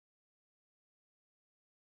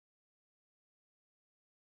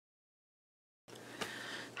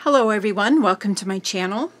Hello everyone, welcome to my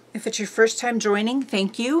channel. If it's your first time joining,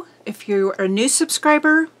 thank you. If you're a new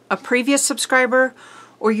subscriber, a previous subscriber,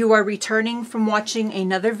 or you are returning from watching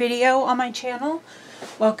another video on my channel,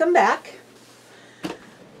 welcome back.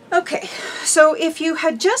 Okay, so if you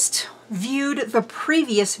had just viewed the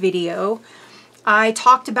previous video, I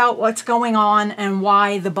talked about what's going on and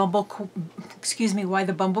why the Bumblebee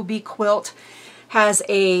quilt has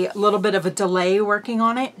a little bit of a delay working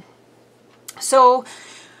on it. So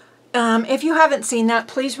if you haven't seen that,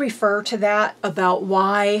 please refer to that about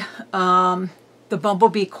why the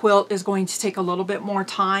Bumblebee quilt is going to take a little bit more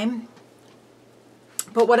time.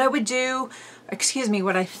 But what I would do,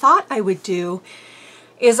 what I thought I would do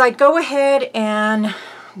is I'd go ahead and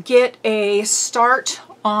get a start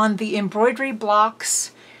on the embroidery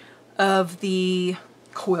blocks of the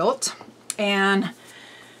quilt. And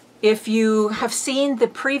if you have seen the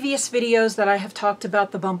previous videos that I have talked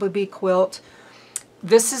about the Bumblebee quilt,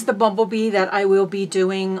 this is the Bumblebee that I will be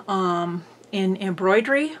doing in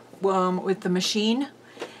embroidery with the machine.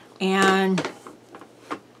 And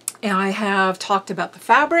I have talked about the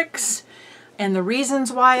fabrics and the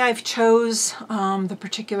reasons why I've chose the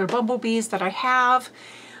particular bumblebees that I have.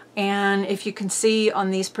 And if you can see on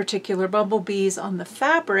these particular bumblebees on the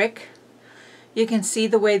fabric, you can see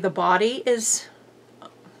the way the body is,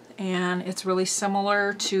 and it's really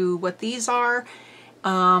similar to what these are.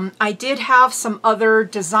 I did have some other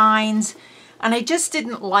designs and I just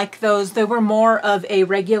didn't like those. They were more of a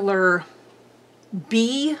regular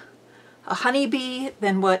bee, a honeybee,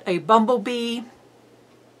 than what a bumblebee.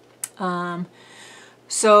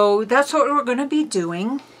 So that's what we're going to be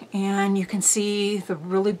doing. And you can see the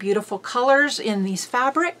really beautiful colors in these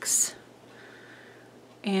fabrics.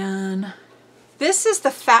 And this is the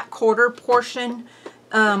fat quarter portion,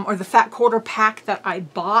 or the fat quarter pack that I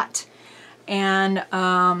bought. And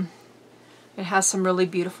it has some really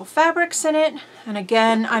beautiful fabrics in it. And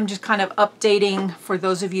again, I'm just kind of updating for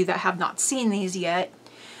those of you that have not seen these yet.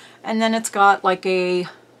 And then it's got like a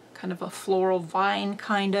kind of a floral vine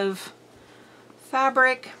kind of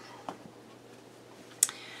fabric.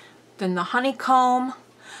 Then the honeycomb.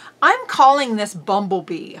 I'm calling this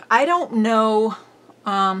Bumblebee. I don't know,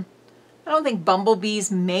 I don't think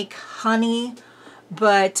bumblebees make honey,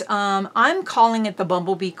 but I'm calling it the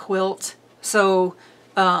Bumblebee quilt. So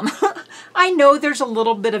I know there's a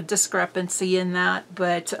little bit of discrepancy in that,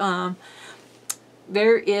 but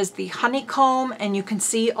there is the honeycomb and you can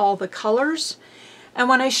see all the colors. And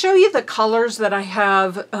when I show you the colors that I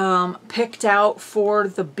have picked out for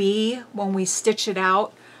the bee when we stitch it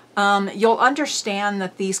out, you'll understand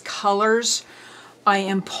that these colors I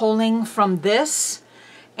am pulling from this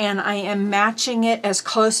and I am matching it as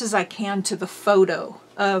close as I can to the photo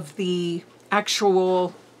of the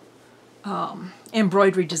actual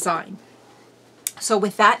embroidery design. So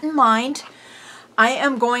with that in mind, I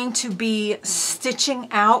am going to be stitching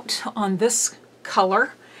out on this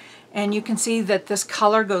color, and you can see that this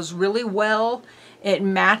color goes really well. It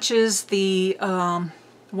matches the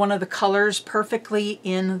one of the colors perfectly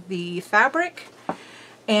in the fabric.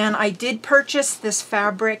 And I did purchase this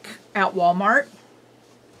fabric at Walmart,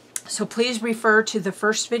 so please refer to the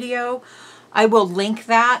first video. I will link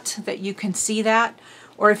that you can see that.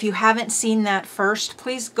 Or if you haven't seen that first,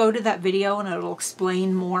 please go to that video and it'll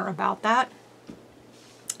explain more about that.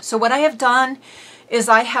 So what I have done is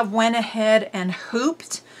I have went ahead and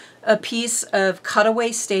hooped a piece of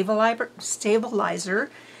cutaway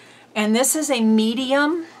stabilizer. And this is a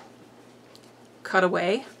medium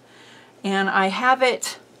cutaway. And I have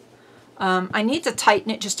it, I need to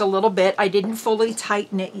tighten it just a little bit. I didn't fully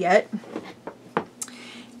tighten it yet.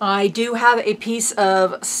 I do have a piece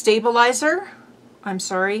of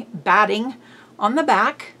batting on the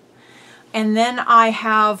back. And then I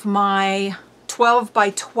have my 12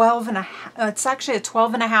 by 12 and a half, it's actually a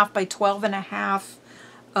 12 and a half by 12 and a half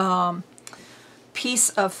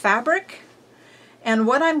piece of fabric. And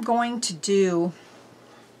what I'm going to do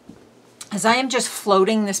is I am just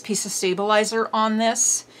floating this piece of stabilizer on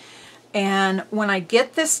this. And when I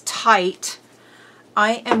get this tight,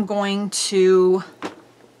 I am going to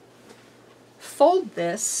fold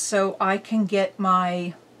this so I can get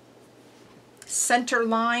my center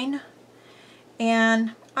line,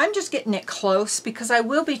 and I'm just getting it close because I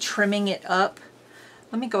will be trimming it up.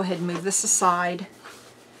 Let me go ahead and move this aside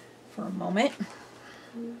for a moment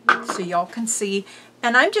so y'all can see.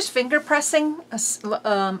 And I'm just finger pressing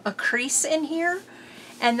a crease in here,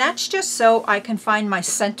 and that's just so I can find my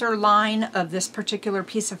center line of this particular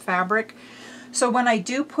piece of fabric. So when I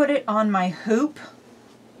do put it on my hoop,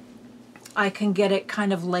 I can get it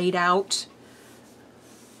kind of laid out.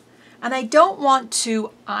 And I don't want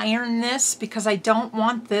to iron this because I don't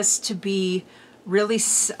want this to be really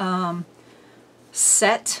set.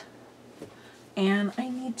 And I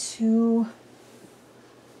need to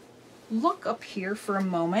look up here for a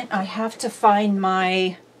moment. I have to find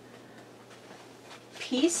my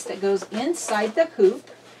piece that goes inside the hoop.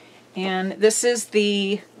 And this is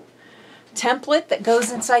the template that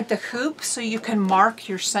goes inside the hoop so you can mark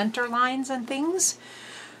your center lines and things.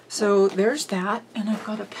 So there's that, and I've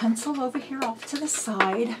got a pencil over here off to the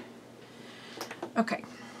side. Okay,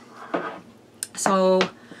 so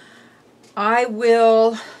I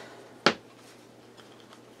will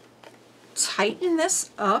tighten this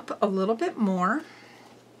up a little bit more,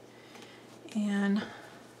 and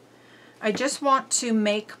I just want to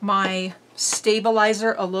make my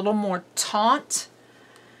stabilizer a little more taut.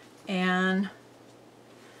 And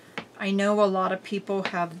I know a lot of people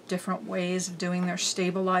have different ways of doing their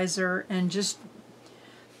stabilizer, and just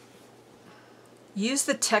use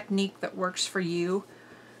the technique that works for you.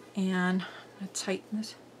 And I tighten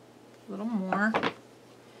this a little more.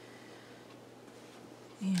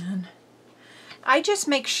 And I just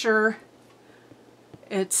make sure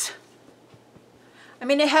it's, I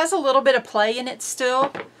mean, it has a little bit of play in it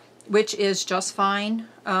still, which is just fine.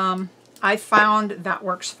 I found that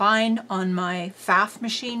works fine on my FAF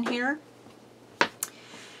machine here.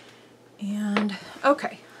 And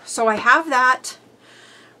okay, so I have that.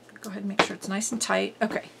 Go ahead and make sure it's nice and tight.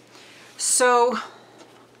 Okay, so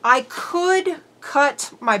I could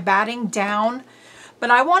cut my batting down,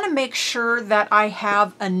 but I want to make sure that I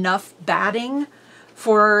have enough batting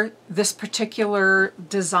for this particular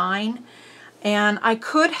design. And I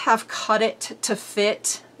could have cut it to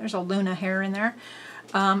fit, there's a Luna hair in there.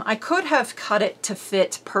 I could have cut it to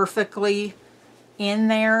fit perfectly in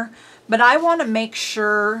there, but I want to make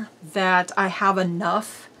sure that I have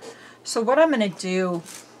enough. So what I'm going to do,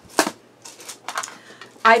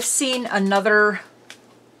 I've seen another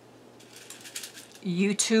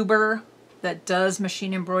YouTuber that does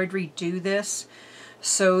machine embroidery do this,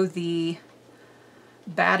 so the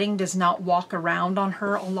batting does not walk around on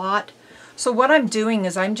her a lot. So what I'm doing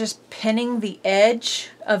is I'm just pinning the edge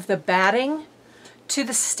of the batting to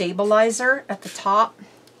the stabilizer at the top,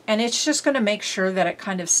 and it's just going to make sure that it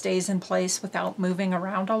kind of stays in place without moving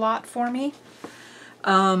around a lot for me.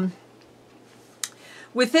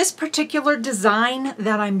 With this particular design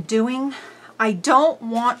that I'm doing, I don't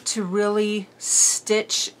want to really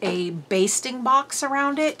stitch a basting box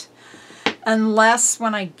around it unless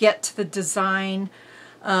when I get to the design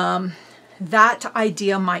that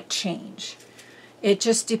idea might change. It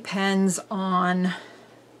just depends on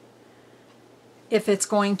if it's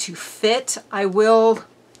going to fit. I will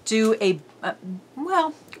do a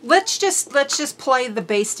well, let's just play the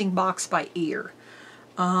basting box by ear.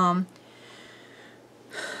 On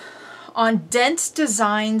dense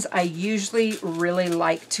designs, I usually really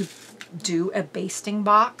like to do a basting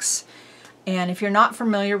box. And if you're not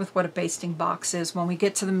familiar with what a basting box is, when we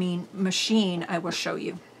get to the machine, I will show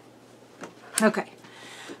you. Okay,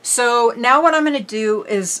 so now what I'm going to do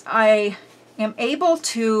is I am able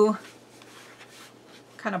to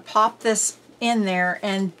kind of pop this in there,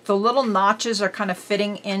 and the little notches are kind of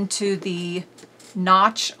fitting into the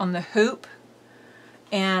notch on the hoop,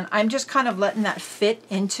 and I'm just kind of letting that fit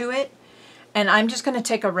into it. And I'm just going to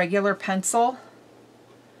take a regular pencil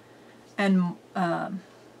and kind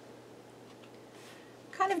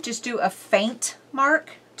of just do a faint mark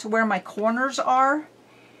to where my corners are.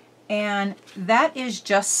 And that is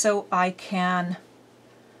just so I can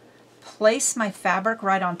place my fabric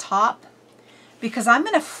right on top, because I'm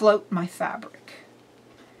going to float my fabric.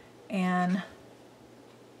 And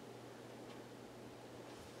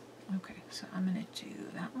okay, so I'm going to do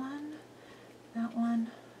that one, that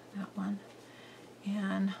one, that one,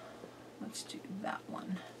 and let's do that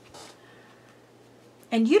one.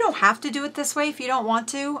 And you don't have to do it this way if you don't want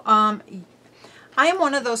to. I am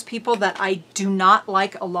one of those people that I do not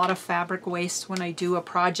like a lot of fabric waste when I do a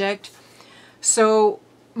project. So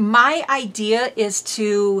my idea is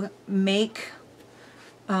to make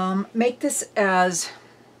this as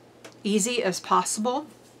easy as possible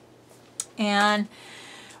and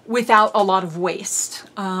without a lot of waste.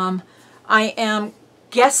 I am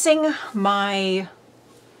guessing my,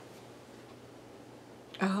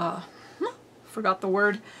 forgot the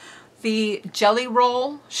word, the jelly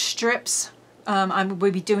roll strips. I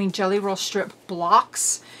will be doing jelly roll strip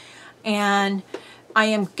blocks, and I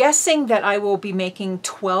am guessing that I will be making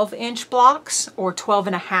 12-inch blocks or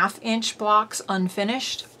 12.5-inch blocks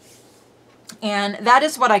unfinished. And that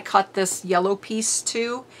is what I cut this yellow piece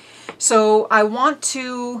to. So I want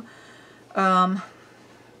to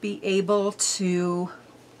be able to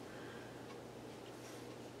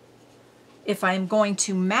if I'm going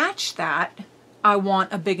to match that, I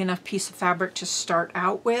want a big enough piece of fabric to start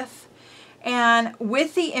out with. And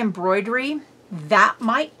with the embroidery, that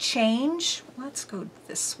might change. Let's go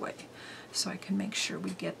this way so I can make sure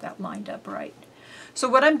we get that lined up right. So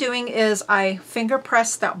what I'm doing is I finger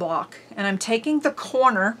press that block, and I'm taking the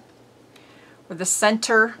corner or the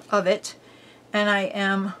center of it, and I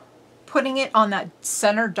am putting it on that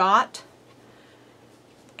center dot,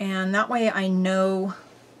 and that way I know,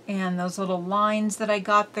 and those little lines that I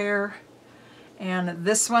got there, and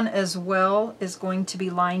this one as well is going to be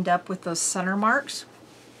lined up with those center marks,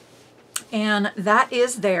 and that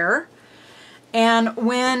is there. And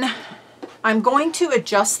when I'm going to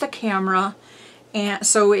adjust the camera, and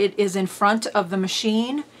so it is in front of the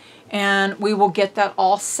machine, and we will get that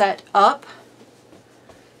all set up.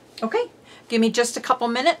 Okay, give me just a couple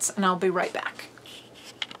minutes and I'll be right back.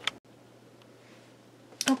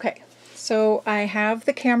 Okay, so I have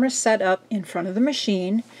the camera set up in front of the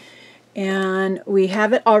machine, and we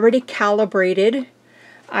have it already calibrated.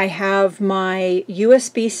 I have my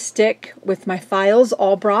USB stick with my files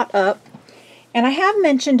all brought up. And I have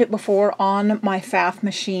mentioned it before on my FAF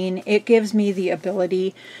machine. It gives me the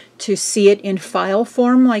ability to see it in file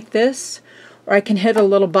form like this, or I can hit a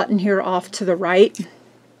little button here off to the right,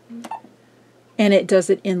 and it does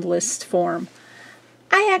it in list form.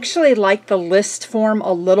 I actually like the list form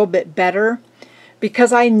a little bit better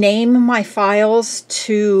because I name my files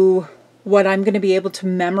to what I'm going to be able to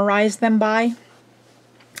memorize them by.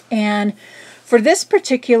 And for this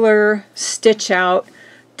particular stitch out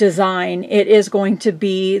design, it is going to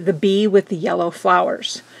be the bee with the yellow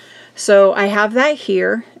flowers. So I have that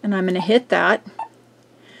here, and I'm going to hit that.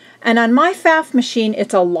 And on my FAF machine,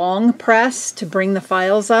 it's a long press to bring the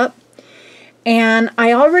files up. And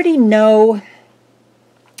I already know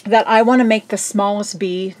that I want to make the smallest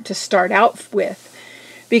bee to start out with,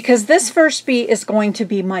 because this first bee is going to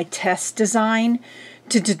be my test design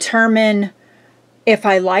to determine if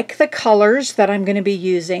I like the colors that I'm going to be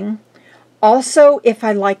using. Also, if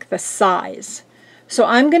I like the size. So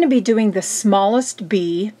I'm going to be doing the smallest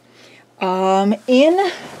bee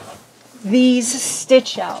in these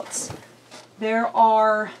stitch outs. There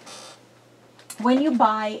are, when you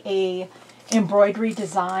buy a embroidery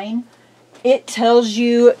design, it tells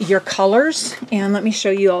you your colors, and let me show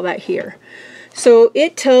you all that here. So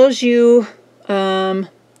it tells you the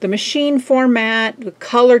machine format, the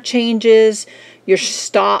color changes, your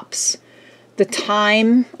stops, the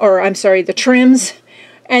time, or I'm sorry, the trims,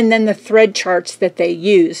 and then the thread charts that they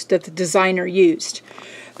used, that the designer used.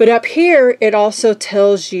 But up here, it also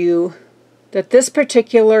tells you that this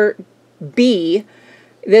particular bee,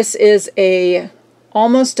 this is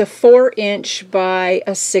almost a 4-inch by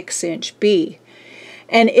a 6-inch bee.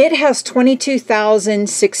 And it has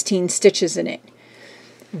 22,016 stitches in it.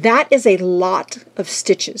 That is a lot of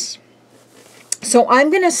stitches. So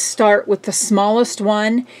I'm going to start with the smallest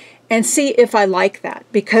one and see if I like that,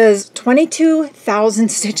 because 22,000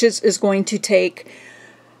 stitches is going to take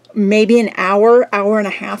maybe an hour, hour and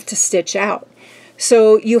a half to stitch out.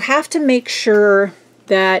 So you have to make sure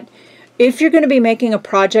that if you're going to be making a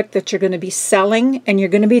project that you're going to be selling and you're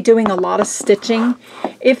going to be doing a lot of stitching,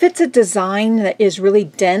 if it's a design that is really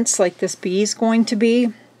dense like this bee is going to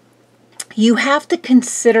be, you have to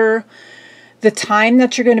consider the time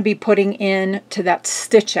that you're going to be putting in to that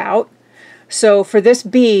stitch out. So for this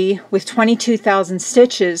bee with 22,000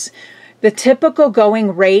 stitches, the typical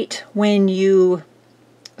going rate when you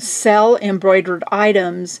sell embroidered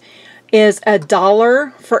items is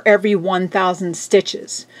 $1 for every 1,000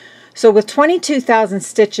 stitches. So with 22,000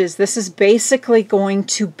 stitches, this is basically going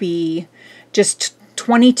to be just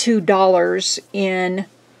 $22 in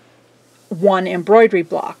one embroidery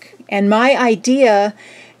block. And my idea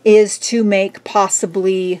is to make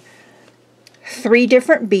possibly 3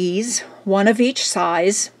 different bees, one of each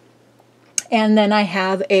size, and then I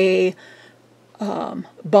have a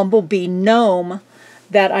bumblebee gnome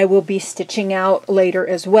that I will be stitching out later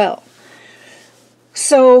as well.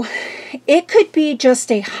 So it could be just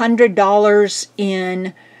 $100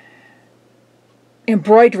 in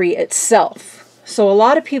embroidery itself. So a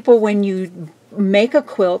lot of people, when you make a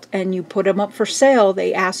quilt and you put them up for sale,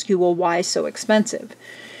 they ask you, well, why so expensive?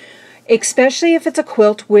 Especially if it's a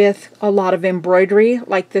quilt with a lot of embroidery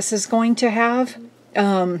like this is going to have.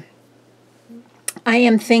 I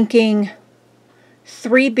am thinking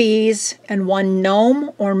 3 bees and 1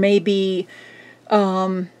 gnome, or maybe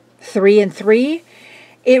 3 and 3.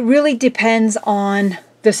 It really depends on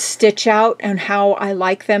the stitch out and how I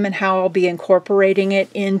like them and how I'll be incorporating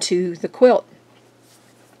it into the quilt.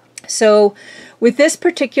 So with this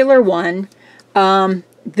particular one,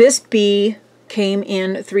 this bee came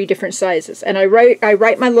in 3 different sizes. And I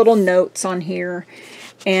write my little notes on here,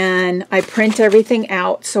 and I print everything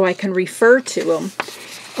out so I can refer to them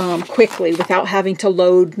quickly without having to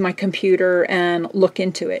load my computer and look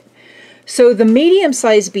into it. So the medium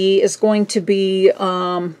size bee is going to be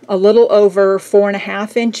a little over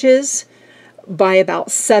 4.5 inches by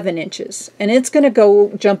about 7 inches. And it's going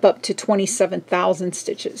to jump up to 27,000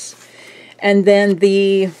 stitches. And then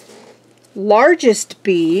the largest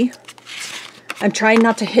bee, I'm trying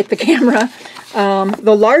not to hit the camera,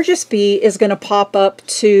 the largest bee is going to pop up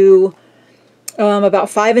to about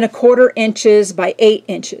 5.25 inches by 8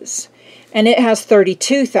 inches. And it has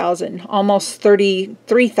 32,000, almost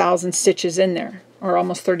 33,000 stitches in there, or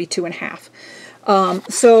almost 32.5.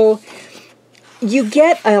 So you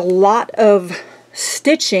get a lot of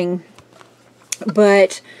stitching,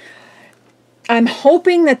 but I'm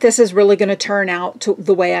hoping that this is really going to turn out to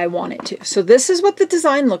the way I want it to. So this is what the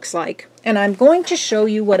design looks like, and I'm going to show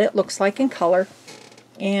you what it looks like in color.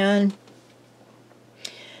 And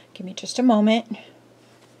give me just a moment.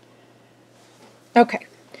 Okay.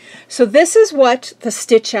 So this is what the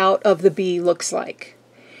stitch out of the bee looks like.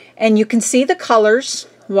 And you can see the colors,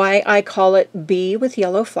 why I call it bee with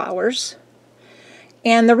yellow flowers.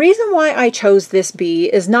 And the reason why I chose this bee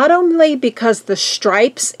is not only because the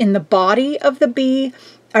stripes in the body of the bee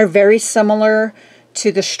are very similar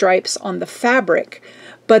to the stripes on the fabric,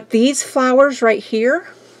 but these flowers right here,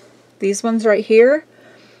 these ones right here,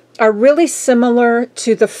 are really similar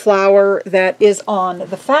to the flower that is on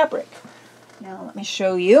the fabric. Now let me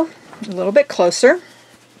show you a little bit closer,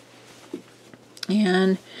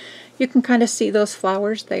 and you can kind of see those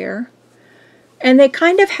flowers there, and they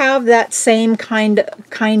kind of have that same kind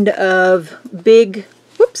of big,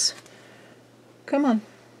 whoops, come on,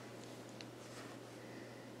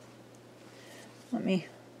 let me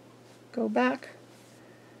go back.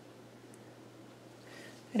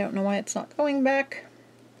 I don't know why it's not going back.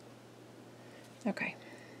 Okay.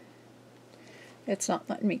 It's not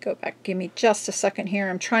letting me go back. Give me just a second here.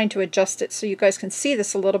 I'm trying to adjust it so you guys can see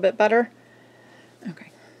this a little bit better. Okay.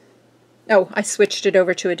 Oh, I switched it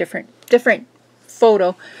over to a different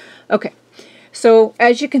photo. Okay. So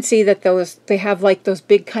as you can see that they have like those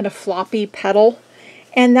big kind of floppy petal,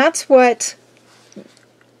 and that's what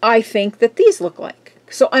I think that these look like.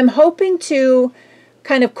 So I'm hoping to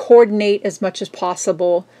kind of coordinate as much as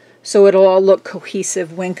possible so it'll all look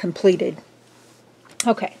cohesive when completed.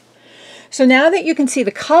 Okay. So now that you can see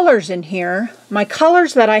the colors in here, my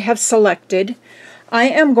colors that I have selected, I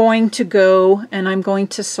am going to go and I'm going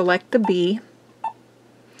to select the bee.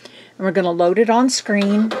 And we're going to load it on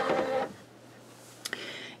screen.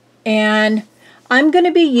 And I'm going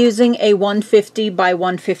to be using a 150 by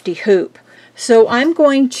 150 hoop. So I'm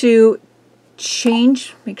going to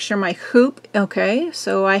make sure my hoop, okay,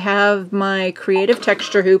 so I have my creative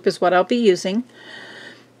texture hoop is what I'll be using.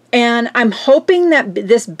 And I'm hoping that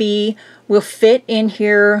this bee will fit in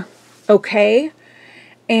here okay.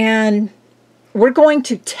 And we're going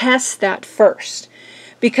to test that first,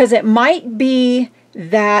 because it might be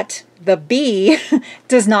that the bee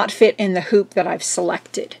does not fit in the hoop that I've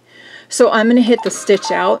selected. So I'm going to hit the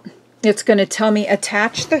stitch out. It's going to tell me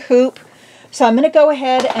attach the hoop. So I'm going to go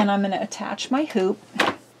ahead and I'm going to attach my hoop.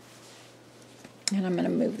 And I'm going to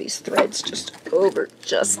move these threads just over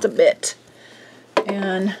just a bit.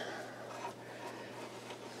 And I'm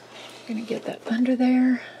going to get that under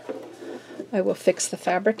there. I will fix the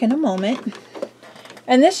fabric in a moment.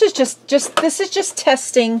 And this is just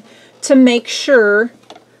testing to make sure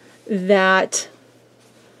that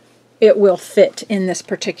it will fit in this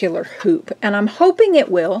particular hoop. And I'm hoping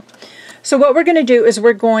it will. So what we're going to do is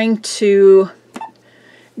we're going to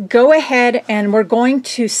go ahead and we're going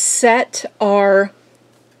to set our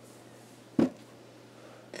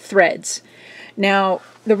threads. Now,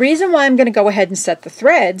 the reason why I'm going to go ahead and set the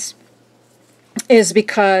threads is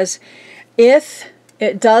because if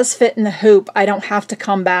it does fit in the hoop, I don't have to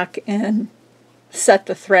come back and set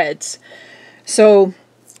the threads. So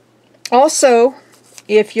also,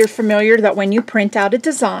 if you're familiar that when you print out a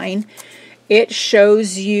design, it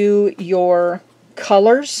shows you your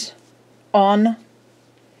colors on.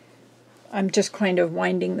 I'm just kind of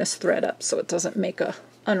winding this thread up so it doesn't make a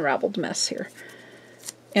unraveled mess here.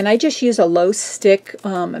 And I just use a low stick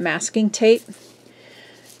masking tape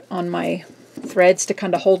on my threads to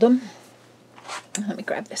kind of hold them. Let me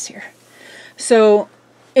grab this here. So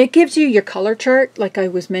it gives you your color chart like I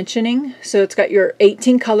was mentioning. So it's got your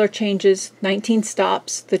 18 color changes, 19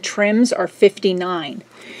 stops. The trims are 59.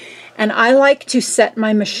 And I like to set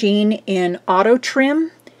my machine in auto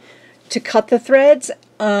trim to cut the threads.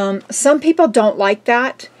 Some people don't like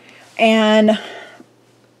that. And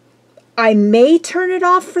I may turn it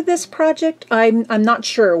off for this project. I'm not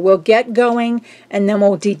sure. We'll get going and then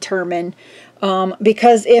we'll determine.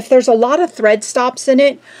 Because if there's a lot of thread stops in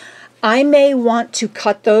it, I may want to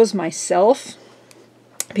cut those myself.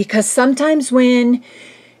 Because sometimes when,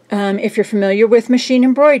 if you're familiar with machine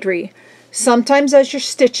embroidery, sometimes as you're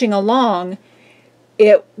stitching along,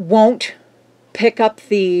 it won't pick up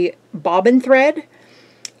the bobbin thread,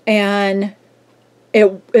 and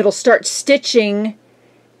it'll start stitching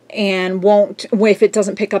and won't, if it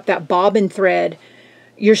doesn't pick up that bobbin thread,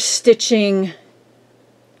 your stitching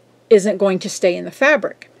isn't going to stay in the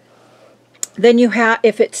fabric. Then you have,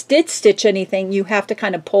 if it did stitch anything, you have to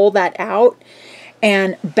kind of pull that out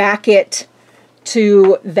and back it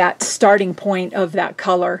to that starting point of that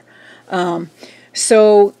color.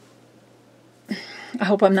 So I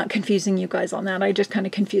hope I'm not confusing you guys on that. I just kind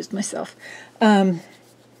of confused myself.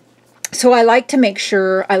 So I like to make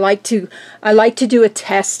sure, I like to do a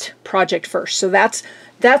test project first. So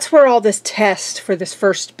that's where all this test for this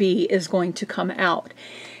first bee is going to come out.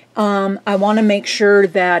 I want to make sure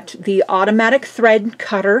that the automatic thread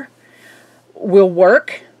cutter will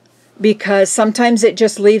work, because sometimes it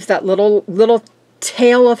just leaves that little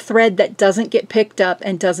tail of thread that doesn't get picked up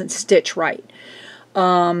and doesn't stitch right.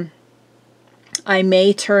 I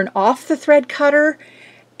may turn off the thread cutter,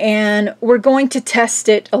 and we're going to test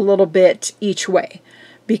it a little bit each way,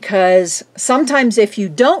 because sometimes if you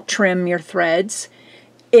don't trim your threads,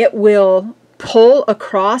 it will pull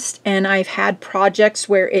across, and I've had projects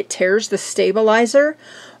where it tears the stabilizer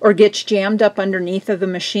or gets jammed up underneath of the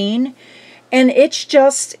machine, and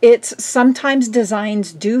it's sometimes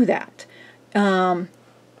designs do that.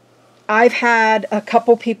 I've had a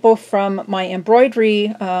couple people from my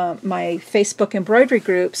embroidery, my Facebook embroidery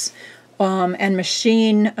groups and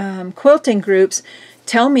machine quilting groups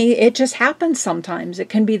tell me it just happens sometimes. It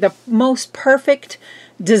can be the most perfect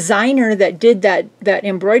designer that did that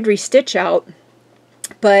embroidery stitch out,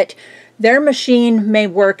 but their machine may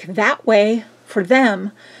work that way for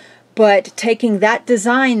them, but taking that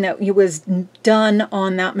design that was done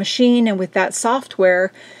on that machine and with that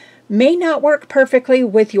software may not work perfectly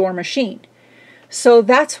with your machine. So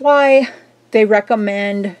that's why they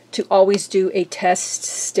recommend to always do a test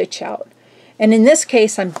stitch out. And in this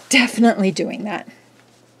case, I'm definitely doing that.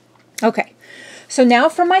 Okay, so now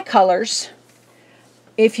for my colors.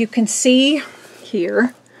 If you can see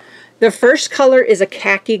here, the first color is a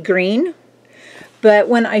khaki green. But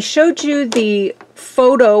when I showed you the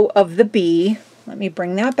photo of the bee, let me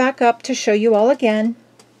bring that back up to show you all again.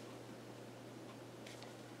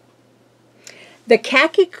 The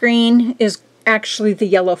khaki green is actually the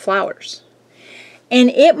yellow flowers. And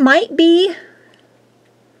it might be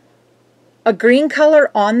a green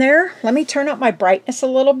color on there. Let me turn up my brightness a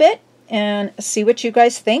little bit and see what you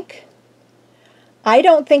guys think. I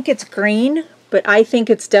don't think it's green, but I think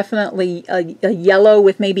it's definitely a yellow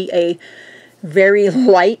with maybe a very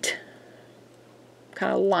light,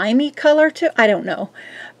 kind of limey color to, I don't know.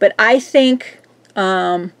 But I think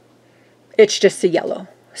it's just a yellow.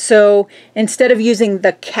 So instead of using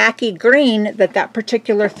the khaki green that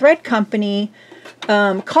particular thread company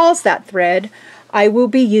calls that thread, I will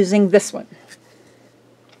be using this one.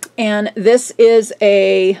 And this is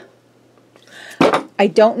a, I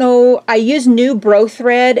don't know, I use new bro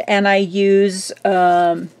thread and I use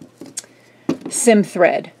sim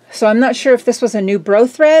thread. So I'm not sure if this was a new bro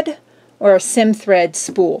thread or a sim thread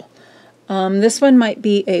spool. This one might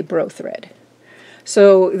be a bro thread.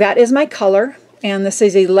 So that is my color. And this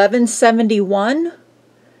is 1171,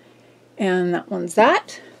 and that one's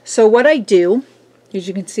that. So what I do, as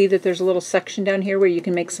you can see that there's a little section down here where you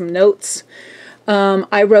can make some notes.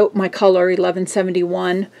 I wrote my color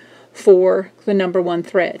 1171 for the #1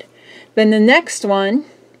 thread. Then the next one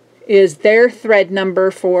is their thread number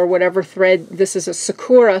for whatever thread. This is a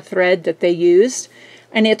Sakura thread that they used,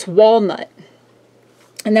 and it's walnut.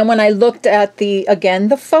 And then when I looked at the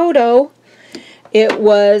photo, it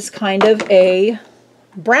was kind of a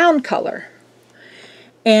brown color.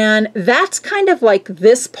 And that's kind of like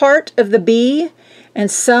this part of the bee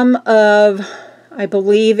and some of, I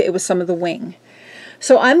believe it was some of the wing.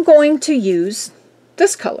 So I'm going to use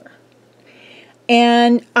this color.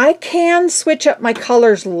 And I can switch up my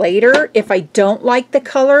colors later if I don't like the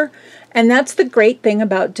color. And that's the great thing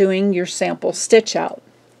about doing your sample stitch out.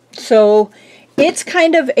 So it's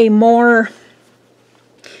kind of a more,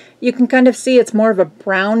 you can kind of see it's more of a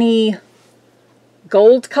browny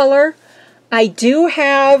gold color. I do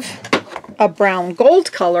have a brown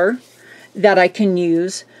gold color that I can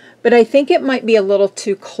use, but I think it might be a little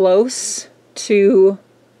too close to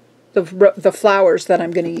the flowers that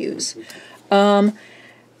I'm going to use.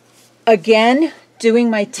 Again,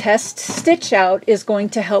 doing my test stitch out is going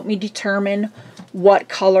to help me determine what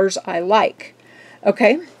colors I like.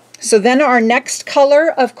 Okay, so then our next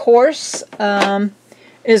color, of course,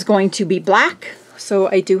 is going to be black. So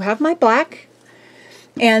I do have my black,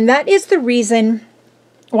 and that is the reason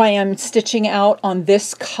why I'm stitching out on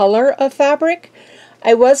this color of fabric.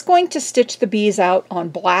 I was going to stitch the bees out on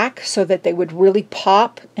black so that they would really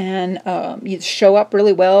pop and show up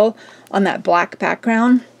really well on that black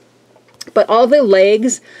background. But all the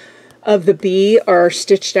legs of the bee are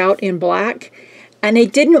stitched out in black, and I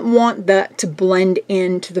didn't want that to blend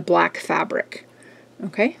into the black fabric.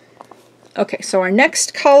 Okay? Okay, so our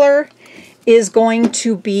next color is going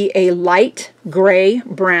to be a light gray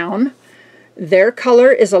brown. Their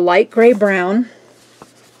color is a light gray brown,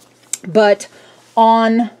 but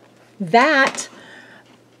on that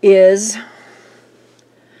is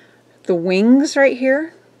the wings right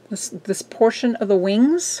here, this portion of the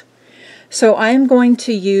wings. So I'm going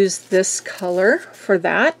to use this color for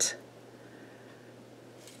that.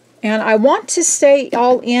 And I want to stay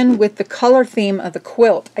all in with the color theme of the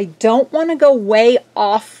quilt. I don't want to go way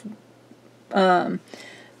off the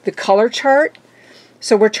color chart.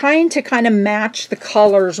 So we're trying to kind of match the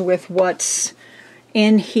colors with what's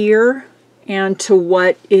in here and to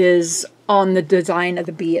what is on the design of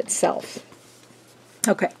the bee itself.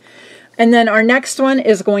 Okay, and then our next one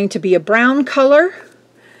is going to be a brown color.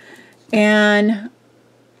 And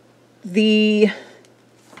let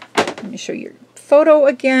me show you your photo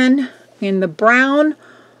again. And the brown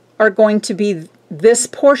are going to be this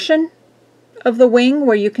portion of the wing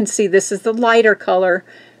where you can see this is the lighter color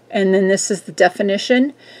and then this is the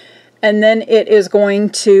definition. And then it is going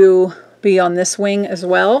to be on this wing as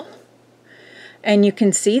well. And you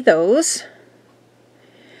can see those.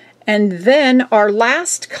 And then our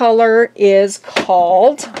last color is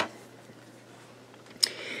called...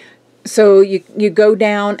 So you go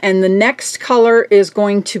down, and the next color is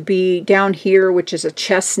going to be down here, which is a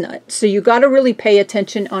chestnut. So you got to really pay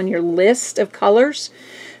attention on your list of colors,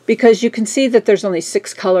 because you can see that there's only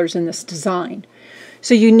 6 colors in this design.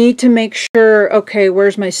 So you need to make sure, okay,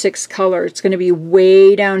 where's my 6th color? It's going to be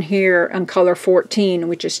way down here on color 14,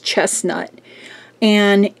 which is chestnut.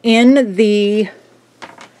 And in the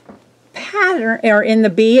pattern, or in the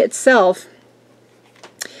bee itself,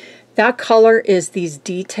 that color is these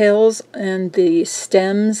details and the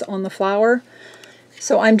stems on the flower.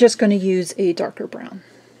 So I'm just going to use a darker brown.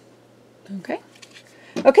 Okay.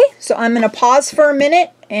 Okay, so I'm going to pause for a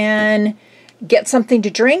minute and get something to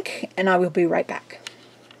drink, and I will be right back.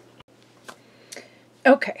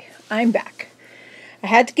 Okay, I'm back. I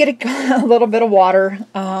had to get a little bit of water.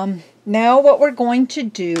 Now what we're going to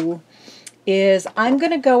do is I'm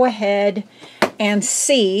going to go ahead and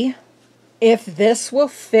see if this will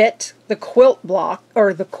fit the quilt block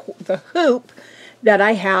or the hoop that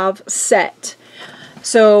I have set.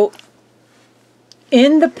 So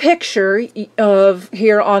in the picture of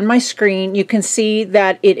here on my screen, you can see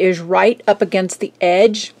that it is right up against the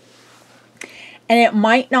edge, and it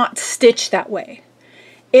might not stitch that way.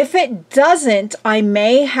 If it doesn't, I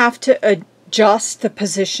may have to adjust the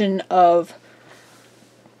position of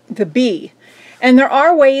the bee. And there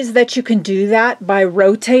are ways that you can do that by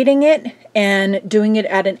rotating it and doing it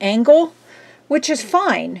at an angle, which is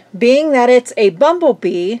fine. Being that it's a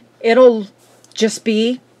bumblebee, it'll just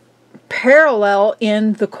be parallel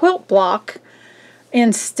in the quilt block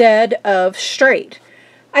instead of straight.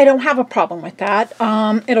 I don't have a problem with that.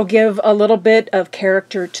 It'll give a little bit of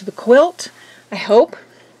character to the quilt, I hope.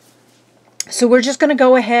 So we're just going to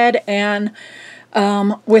go ahead and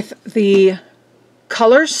with the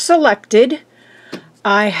colors selected,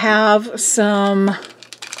 I have some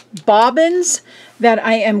bobbins that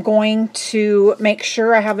I am going to make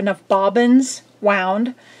sure I have enough bobbins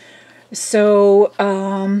wound. So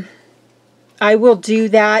I will do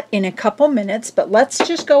that in a couple minutes, but let's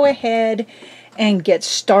just go ahead and get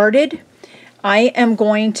started. I am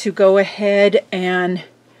going to go ahead and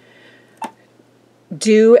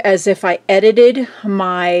do as if I edited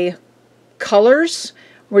my colors.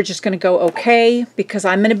 We're just going to go okay, because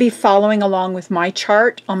I'm going to be following along with my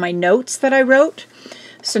chart on my notes that I wrote.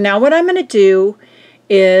 So now what I'm going to do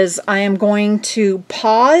is I am going to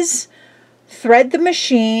pause, thread the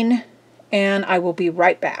machine, and I will be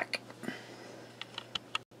right back.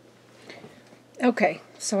 Okay,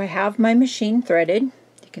 so I have my machine threaded.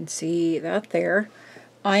 You can see that there.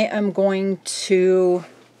 I am going to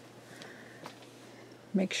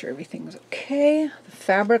make sure everything's okay. The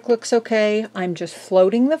fabric looks okay. I'm just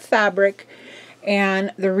floating the fabric,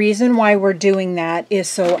 and the reason why we're doing that is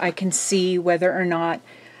so I can see whether or not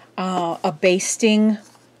a basting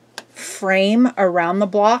frame around the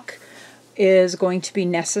block is going to be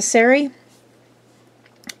necessary.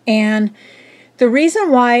 And the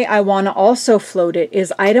reason why I want to also float it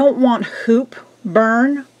is I don't want hoop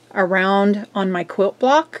burn around on my quilt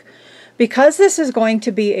block. Because this is going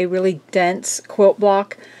to be a really dense quilt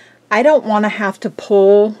block, I don't want to have to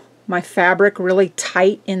pull my fabric really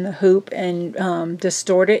tight in the hoop and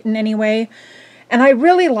distort it in any way. And I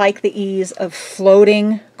really like the ease of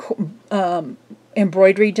floating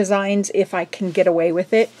embroidery designs if I can get away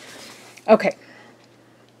with it. Okay,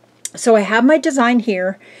 so I have my design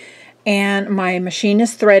here and my machine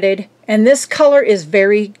is threaded, and this color is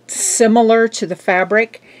very similar to the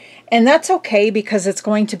fabric. And that's okay because it's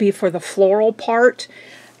going to be for the floral part.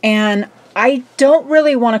 And I don't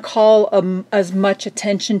really want to call as much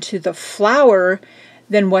attention to the flower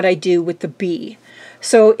than what I do with the bee.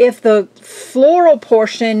 So if the floral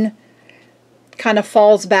portion kind of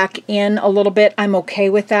falls back in a little bit, I'm okay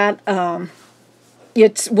with that.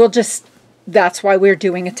 That's why we're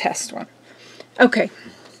doing a test one. Okay.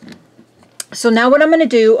 So now what I'm going to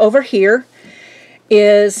do over here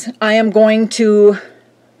is I am going to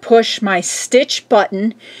push my stitch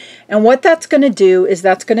button, and what that's going to do is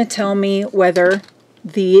that's going to tell me whether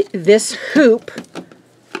this hoop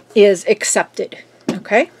is accepted.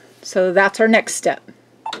 Okay, so that's our next step.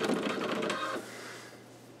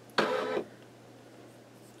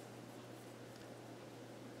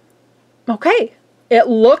 Okay, it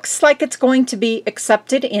looks like it's going to be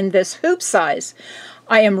accepted in this hoop size.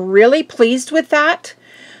 I am really pleased with that.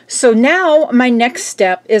 So now my next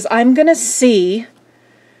step is I'm going to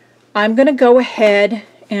go ahead,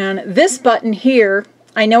 and this button here,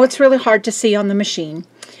 I know it's really hard to see on the machine,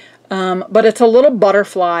 but it's a little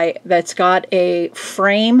butterfly that's got a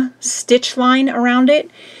frame stitch line around it.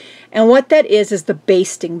 And what that is the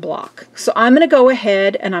basting block. So I'm going to go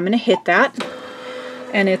ahead and I'm going to hit that.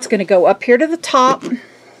 And it's going to go up here to the top.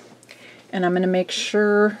 And I'm going to make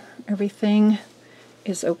sure everything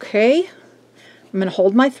is okay. I'm going to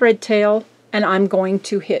hold my thread tail. And I'm going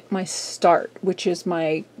to hit my start, which is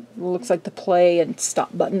my, looks like the play and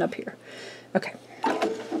stop button up here. Okay.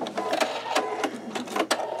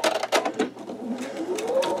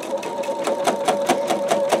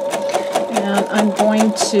 And I'm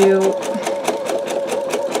going to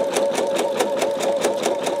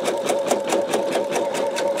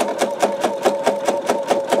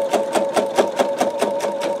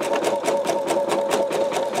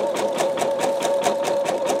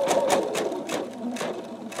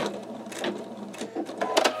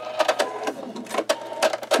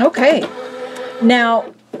okay,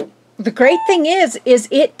 now the great thing is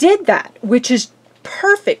it did that, which is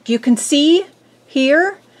perfect. You can see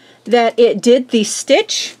here that it did the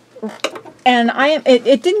stitch, and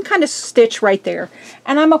it didn't kind of stitch right there,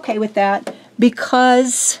 and I'm okay with that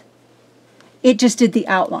because it just did the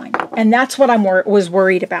outline, and that's what I was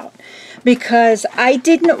worried about, because I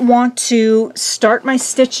didn't want to start my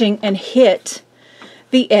stitching and hit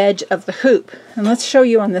the edge of the hoop. And let's show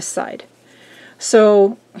you on this side.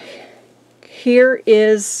 So here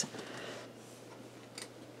is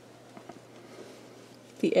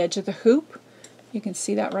the edge of the hoop. You can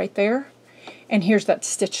see that right there. And here's that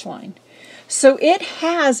stitch line. So it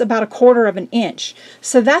has about 1/4 of an inch.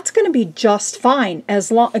 So that's going to be just fine,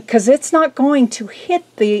 as long, because it's not going to hit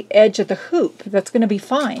the edge of the hoop. That's going to be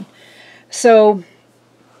fine. So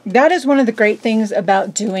that is one of the great things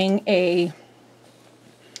about doing a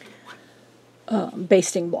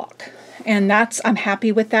basting block. And I'm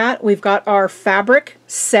happy with that. We've got our fabric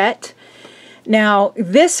set. Now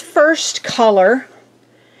this first color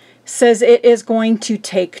says it is going to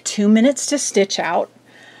take 2 minutes to stitch out.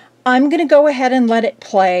 I'm going to go ahead and let it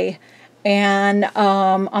play, and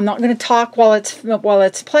I'm not going to talk while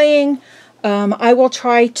it's playing. I will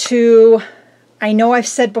try to, I know I've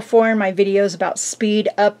said before in my videos about speed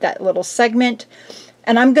up that little segment,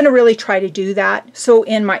 and I'm going to really try to do that. So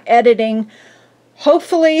in my editing,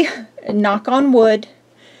 hopefully, knock on wood,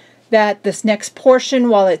 that this next portion,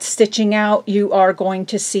 while it's stitching out, you are going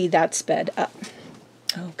to see that sped up.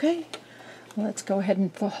 Okay, let's go ahead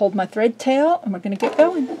and hold my thread tail, and we're going to get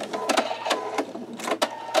going.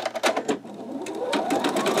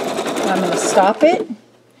 I'm going to stop it.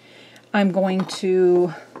 I'm going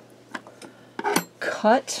to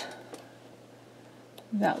cut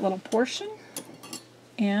that little portion,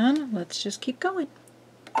 and let's just keep going.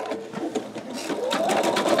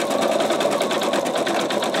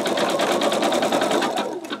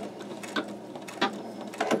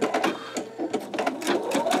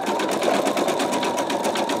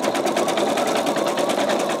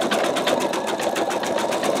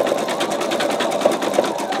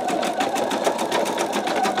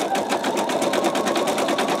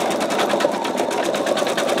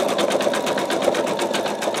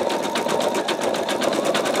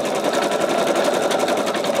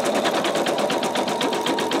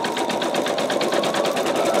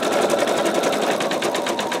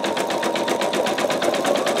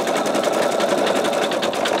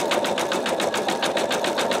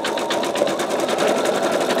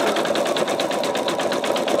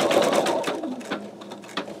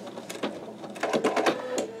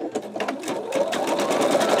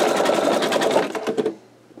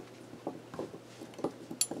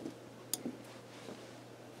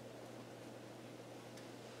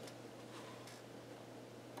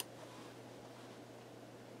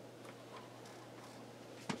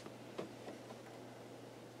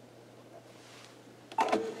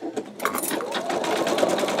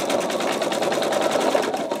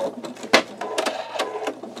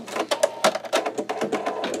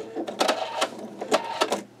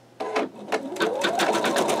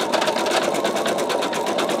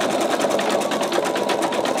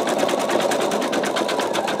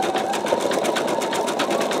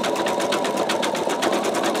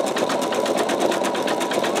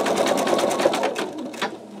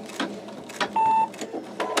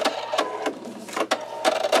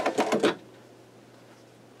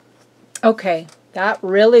 Okay, that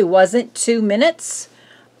really wasn't 2 minutes.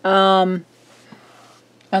 Unless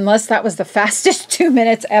that was the fastest 2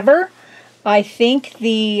 minutes ever. I think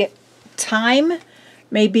the time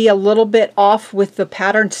may be a little bit off with the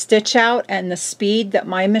pattern stitch out and the speed that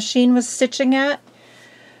my machine was stitching at.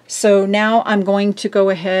 So now I'm going to go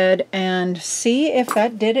ahead and see if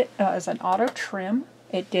that did it as an auto trim.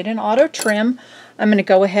 It did an auto trim. I'm going to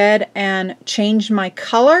go ahead and change my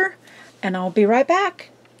color, and I'll be right back.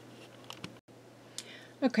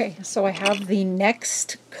 Okay, so I have the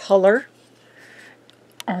next color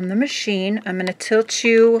on the machine. I'm going to tilt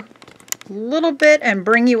you a little bit and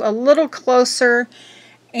bring you a little closer,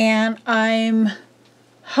 and I'm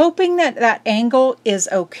hoping that that angle is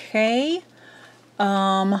okay.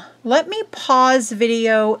 Let me pause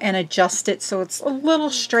video and adjust it so it's a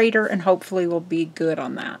little straighter, and hopefully we'll be good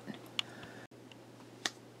on that.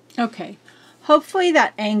 Okay, hopefully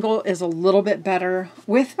that angle is a little bit better.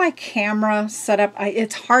 With my camera set up,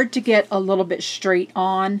 it's hard to get a little bit straight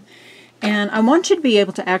on, and I want you to be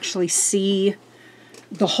able to actually see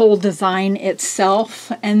the whole design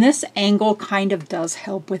itself, and this angle kind of does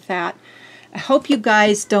help with that. I hope you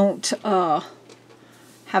guys don't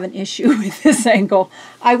have an issue with this angle.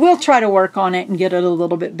 I will try to work on it and get it a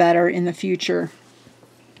little bit better in the future.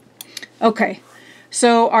 Okay,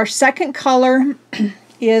 so our second color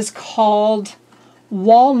is called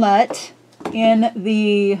Walnut in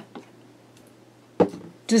the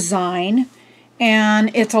design, and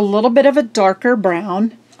it's a little bit of a darker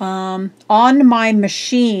brown. On my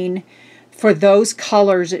machine, for those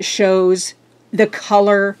colors, it shows the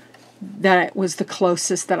color that was the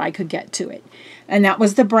closest that I could get to it. And that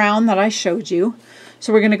was the brown that I showed you.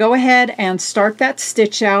 So we're going to go ahead and start that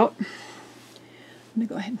stitch out. Let me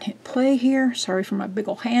go ahead and hit play here. Sorry for my big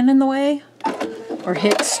old hand in the way. Or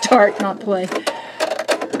hit start, not play. Okay,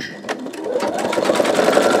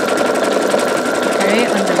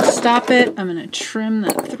 I'm going to stop it. I'm going to trim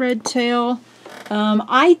that thread tail.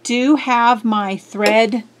 I do have my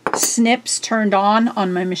thread snips turned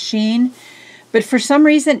on my machine, but for some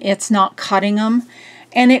reason it's not cutting them.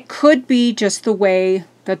 And it could be just the way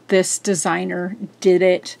that this designer did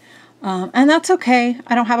it. And that's okay.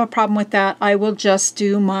 I don't have a problem with that. I will just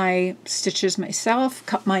do my stitches myself,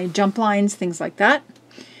 cut my jump lines, things like that.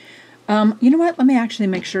 You know what? Let me actually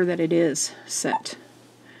make sure that it is set.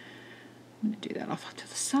 I'm going to do that off to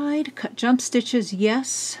the side. Cut jump stitches,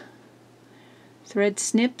 yes. Thread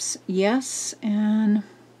snips, yes. And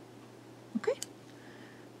okay.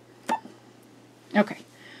 Okay.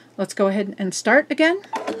 Let's go ahead and start again.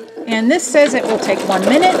 And this says it will take 1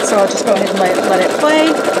 minute, so I'll just go ahead and let it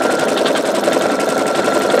play.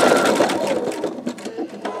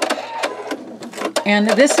 And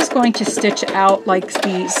this is going to stitch out like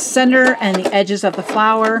the center and the edges of the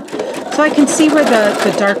flower. So I can see where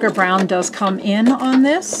the darker brown does come in on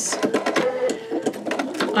this.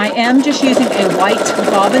 I am just using a white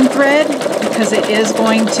bobbin thread because it is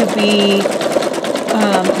going to be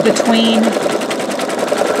between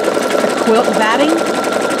quilt batting.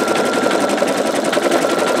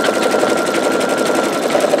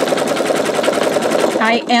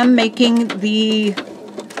 I am making the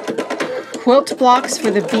quilt blocks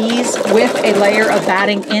for the bees with a layer of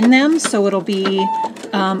batting in them, so it'll be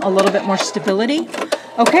a little bit more stability.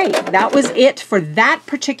 Okay, that was it for that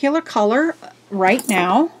particular color right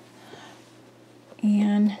now.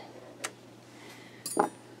 And I'm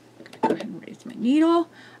going to go ahead and raise my needle.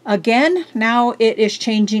 Again, now it is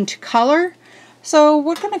changing to color. So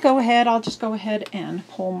we're going to go ahead, I'll just go ahead and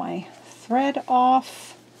pull my thread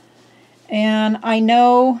off. And I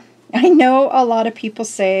know a lot of people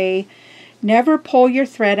say, never pull your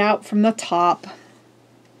thread out from the top.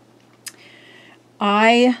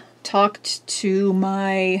 I talked to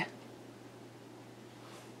my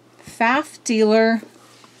FAF dealer,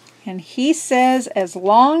 and he says as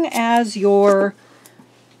long as your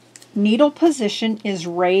needle position is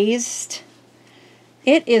raised,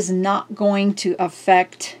 it is not going to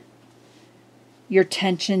affect your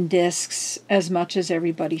tension discs as much as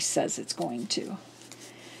everybody says it's going to.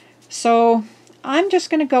 So I'm just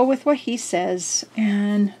going to go with what he says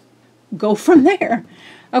and go from there.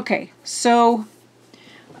 Okay, so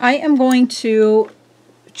I am going to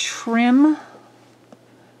trim,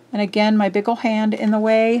 and again, my big ol' hand in the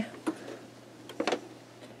way.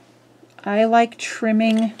 I like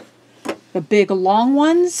trimming the big long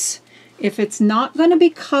ones. If it's not going to be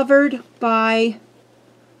covered by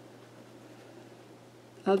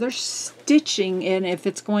other stitching, and if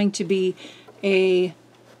it's going to be a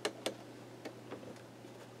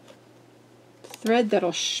thread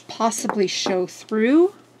that'll possibly show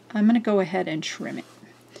through, I'm going to go ahead and trim it.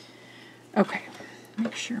 Okay,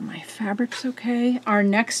 Make sure my fabric's okay. Our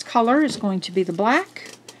next color is going to be the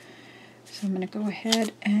black. So I'm going to go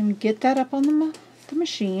ahead and get that up on the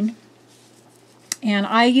machine. And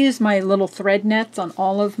I use my little thread nets on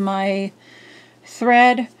all of my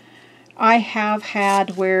thread. I have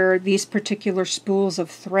had where these particular spools of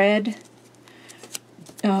thread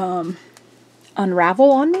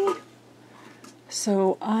unravel on me.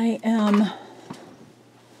 So I am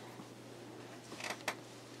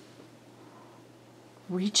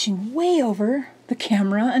reaching way over the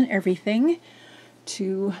camera and everything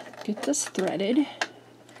to get this threaded.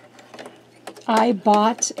 I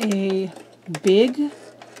bought a big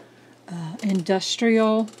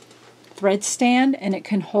industrial thread stand, and it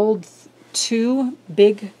can hold 2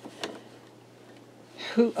 big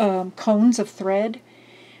cones of thread,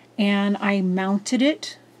 and I mounted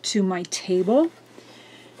it to my table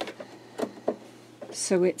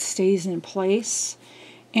so it stays in place,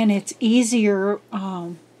 and it's easier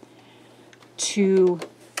to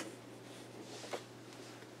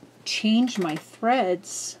change my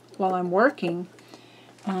threads while I'm working,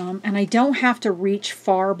 and I don't have to reach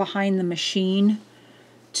far behind the machine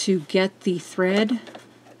to get the thread.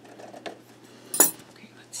 Okay,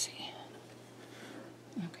 let's see.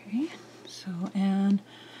 Okay, so, and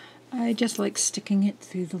I just like sticking it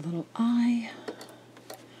through the little eye.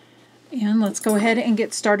 And let's go ahead and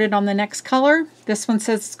get started on the next color. This one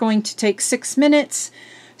says it's going to take 6 minutes.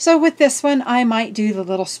 So with this one, I might do the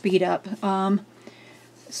little speed up.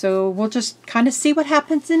 So we'll just kind of see what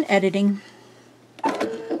happens in editing. I'm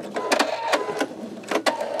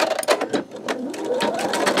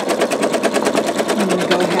going to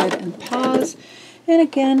go ahead and pause. And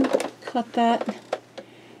again, cut that.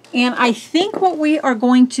 And I think what we are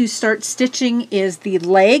going to start stitching is the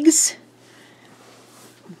legs.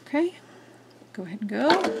 Okay, go ahead and go.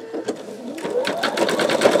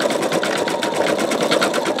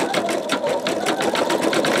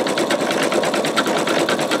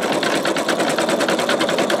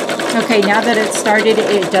 Okay, now that it started,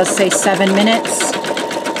 it does say 7 minutes.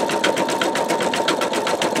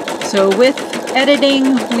 So with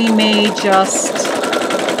editing, we may just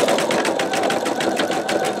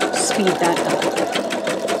speed that up.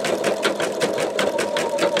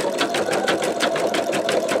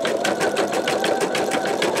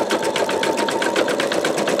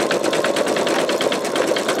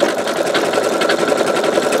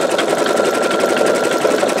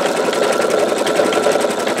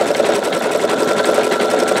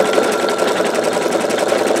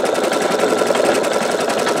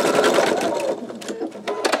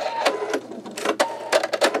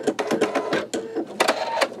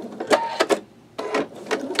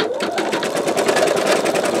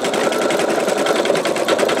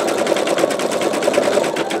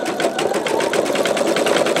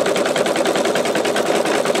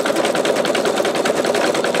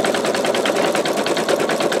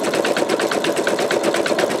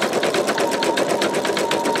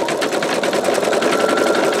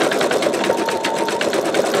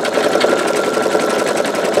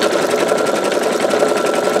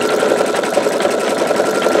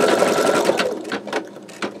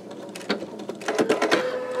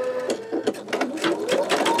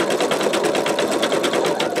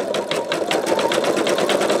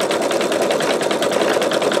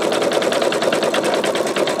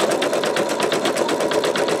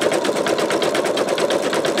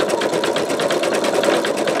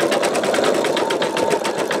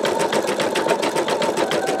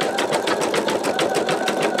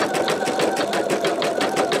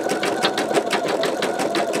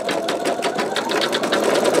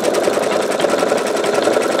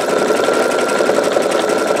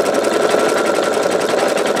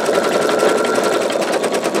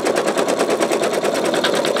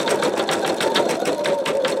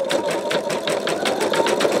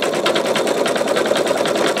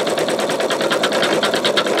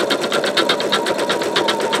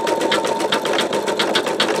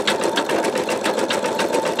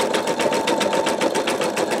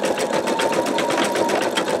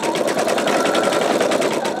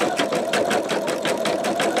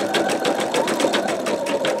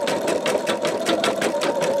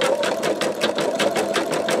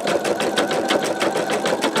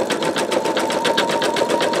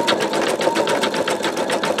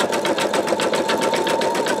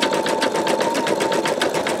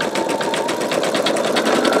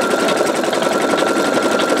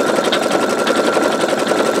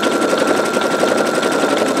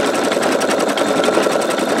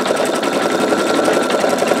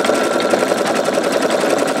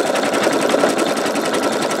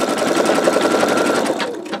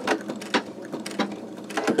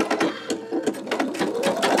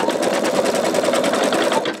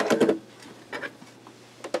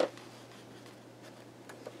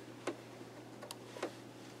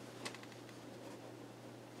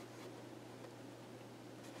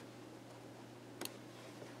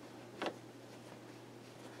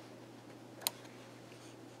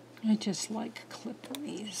 I just like clipping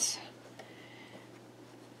these.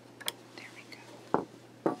 There we go.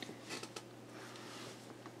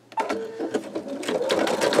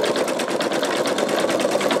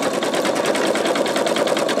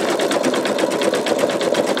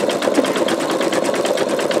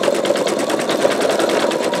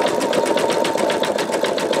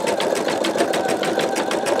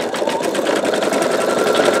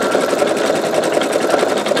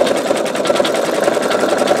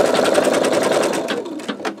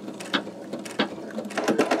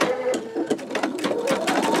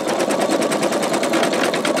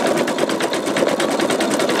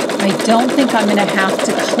 I don't think I'm going to have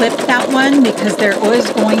to clip that one because there is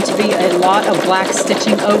going to be a lot of black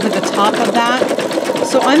stitching over the top of that.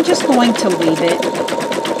 So I'm just going to leave it.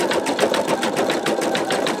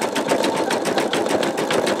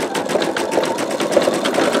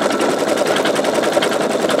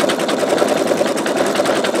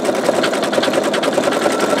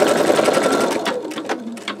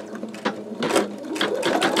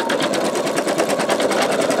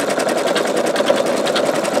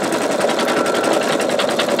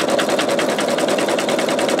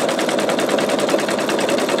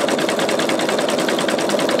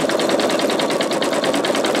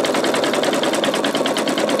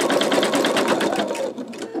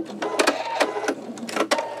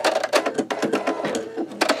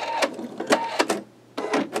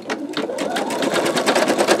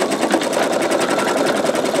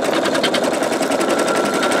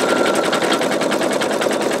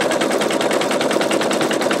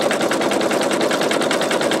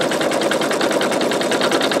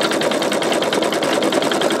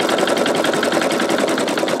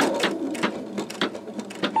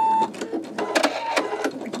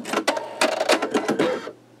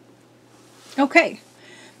 Okay,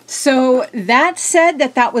 so that said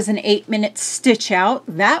that was an 8-minute stitch out.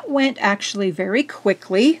 That went actually very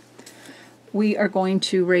quickly. We are going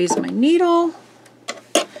to raise my needle.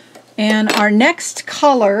 And our next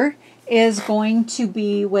color is going to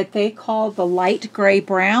be what they call the light gray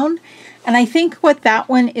brown. And I think what that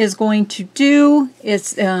one is going to do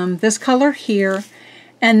is this color here.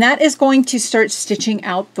 And that is going to start stitching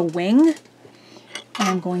out the wing.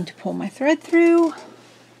 I'm going to pull my thread through.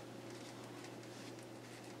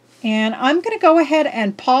 And I'm going to go ahead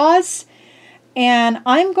and pause, and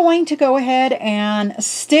I'm going to go ahead and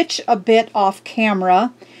stitch a bit off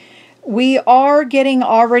camera. We are getting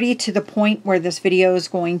already to the point where this video is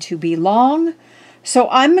going to be long. So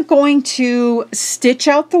I'm going to stitch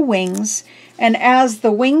out the wings, and as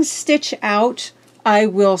the wings stitch out, I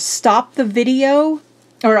will stop the video,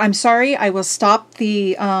 or I'm sorry, I will stop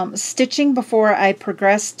the stitching before I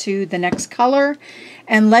progress to the next color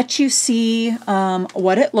and let you see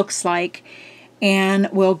what it looks like, and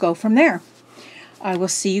we'll go from there. I will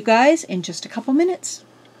see you guys in just a couple minutes.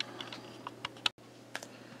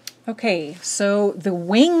 Okay, so the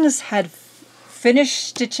wings had finished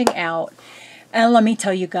stitching out, and let me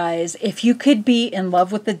tell you guys, if you could be in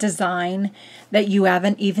love with the design that you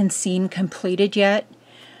haven't even seen completed yet,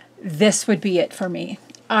 this would be it for me.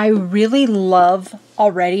 I really love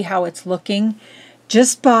already how it's looking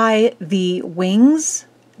just by the wings.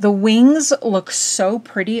 The wings look so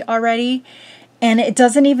pretty already, and it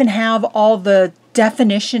doesn't even have all the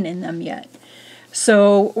definition in them yet.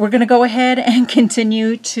 So we're going to go ahead and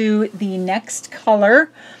continue to the next color,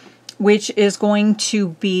 which is going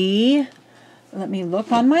to be, let me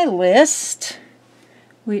look on my list.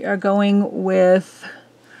 We are going with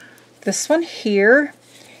this one here.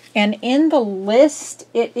 And in the list,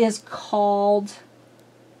 it is called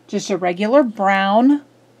just a regular brown.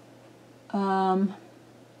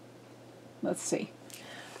 Let's see.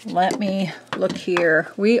 Let me look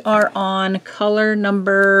here. We are on color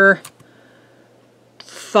number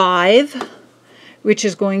 5, which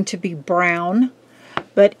is going to be brown.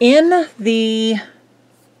 But in the,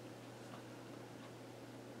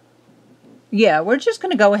 yeah, we're just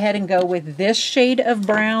going to go ahead and go with this shade of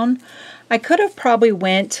brown. I could have probably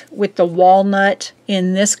went with the walnut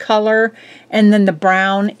in this color and then the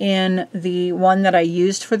brown in the one that I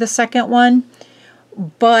used for the second one,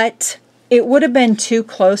 but it would have been too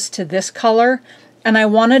close to this color, and I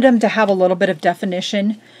wanted them to have a little bit of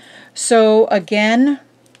definition. So again,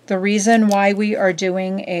 the reason why we are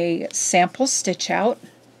doing a sample stitch out,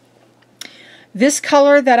 this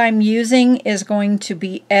color that I'm using is going to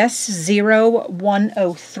be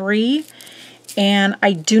S0103. And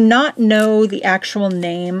I do not know the actual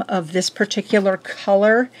name of this particular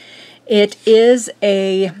color. It is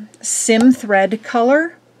a sim thread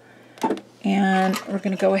color. And we're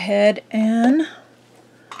going to go ahead and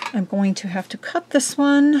I'm going to have to cut this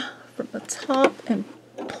one from the top and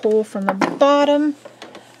pull from the bottom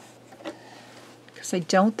because I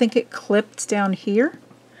don't think it clipped down here.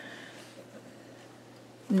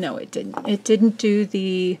 No, it didn't. It didn't do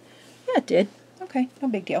the... Yeah, it did. Okay, no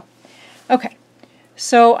big deal. Okay,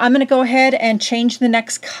 so I'm going to go ahead and change the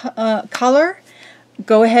next color.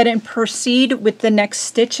 Go ahead and proceed with the next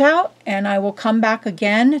stitch out, and I will come back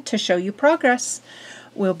again to show you progress.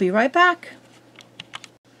 We'll be right back.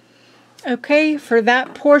 Okay, for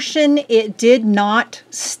that portion, it did not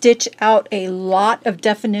stitch out a lot of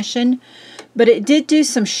definition, but it did do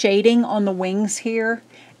some shading on the wings here.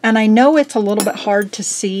 And I know it's a little bit hard to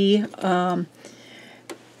see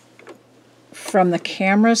from the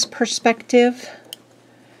camera's perspective.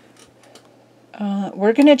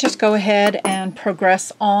 We're going to just go ahead and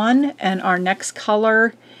progress on, and our next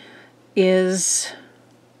color is,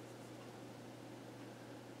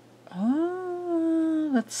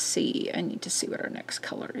 let's see, I need to see what our next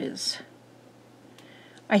color is.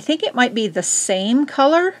 I think it might be the same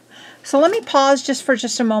color. So let me pause just for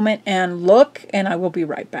a moment and look, and I will be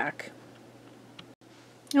right back.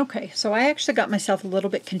 Okay, so I actually got myself a little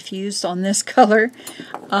bit confused on this color.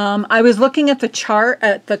 I was looking at the chart,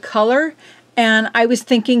 at the color, and I was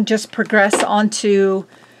thinking just progress onto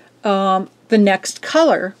the next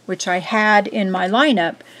color, which I had in my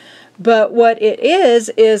lineup. But what it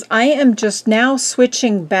is I am just now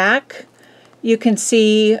switching back. You can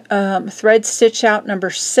see thread stitch out number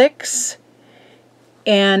 6,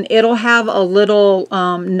 and it'll have a little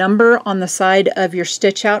number on the side of your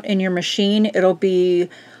stitch out in your machine. It'll be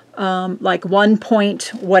like 1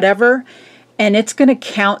 point whatever, and it's going to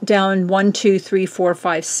count down 1, 2, 3, 4,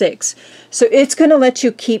 5, 6. So it's going to let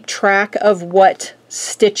you keep track of what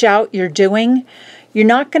stitch out you're doing. You're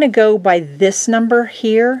not going to go by this number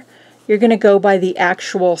here. You're going to go by the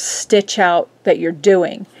actual stitch out that you're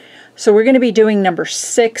doing. So we're going to be doing number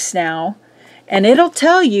 6 now, and it'll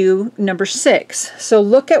tell you number 6. So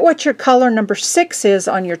look at what your color number 6 is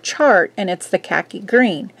on your chart, and it's the khaki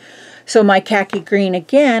green. So my khaki green,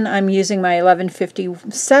 again, I'm using my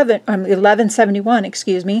 1171,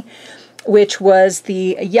 excuse me, which was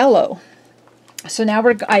the yellow. So now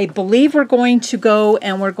I believe we're going to go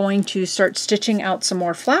and we're going to start stitching out some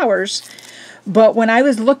more flowers. But when I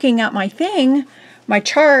was looking at my thing, my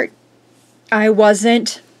chart, I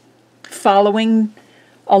wasn't following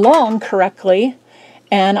along correctly,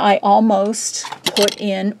 and I almost put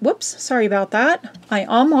in, whoops, sorry about that, I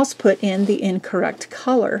almost put in the incorrect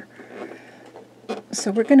color.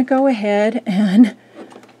 So we're going to go ahead and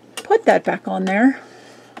put that back on there.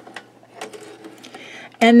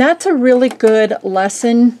 And that's a really good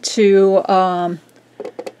lesson to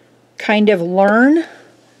kind of learn.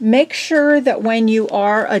 Make sure that when you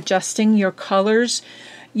are adjusting your colors,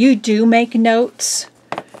 you do make notes.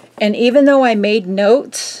 And even though I made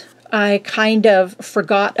notes, I kind of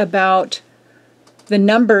forgot about the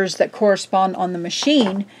numbers that correspond on the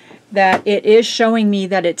machine, that it is showing me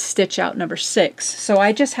that it's stitch out number 6. So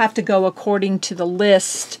I just have to go according to the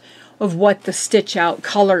list of what the stitch out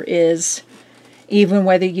color is, even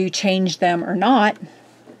whether you change them or not.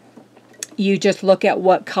 You just look at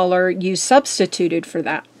what color you substituted for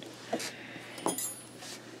that.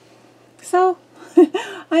 So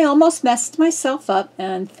I almost messed myself up,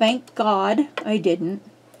 and thank God I didn't,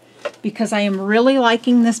 because I am really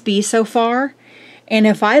liking this bee so far. And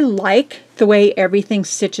if I like the way everything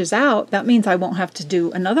stitches out, that means I won't have to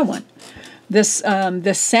do another one. This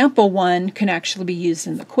sample one can actually be used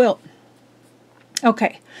in the quilt.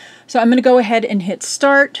 Okay, so I'm going to go ahead and hit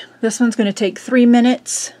start. This one's going to take 3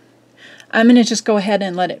 minutes. I'm going to just go ahead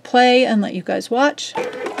and let it play and let you guys watch.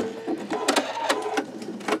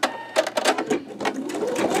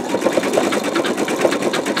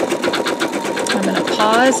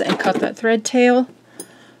 Pause and cut that thread tail.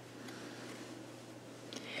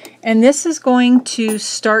 And this is going to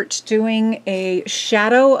start doing a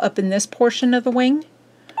shadow up in this portion of the wing.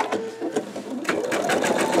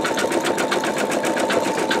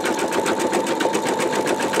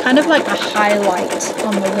 Kind of like a highlight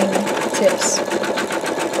on the wing tips.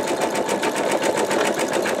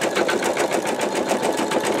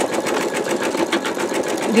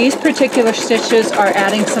 These particular stitches are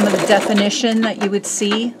adding some of the definition that you would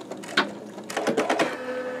see.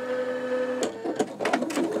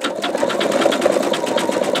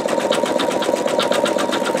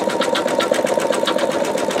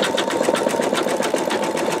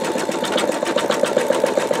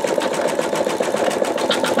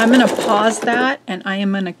 I'm going to pause that, and I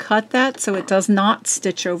am going to cut that so it does not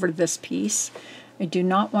stitch over this piece. I do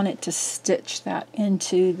not want it to stitch that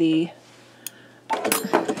into the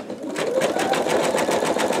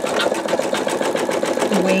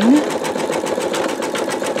wing.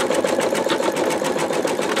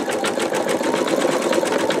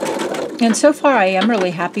 And so far I am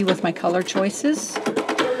really happy with my color choices.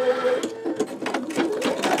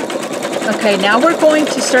 Okay, now we're going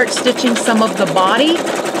to start stitching some of the body,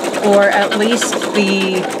 or at least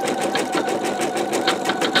the...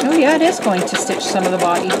 Oh yeah, it is going to stitch some of the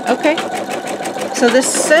body. Okay. So this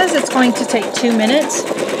says it's going to take 2 minutes.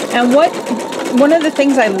 And one of the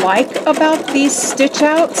things I like about these stitch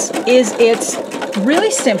outs is it's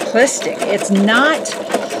really simplistic. It's not...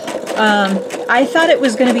 I thought it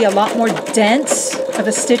was going to be a lot more dense of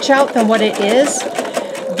a stitch out than what it is,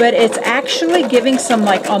 but it's actually giving some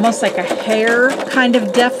like almost like a hair kind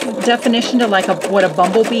of definition to like what a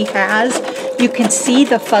bumblebee has. You can see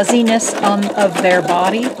the fuzziness of their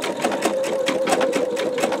body.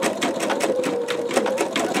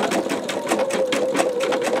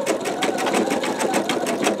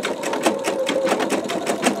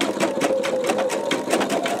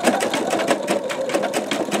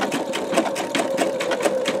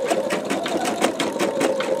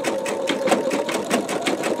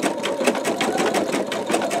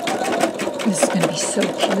 This is going to be so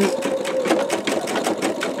cute.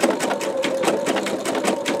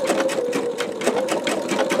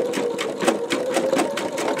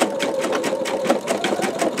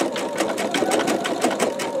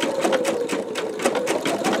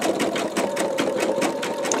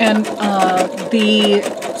 And the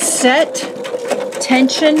set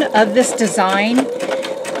tension of this design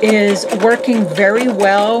is working very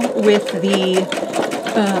well with the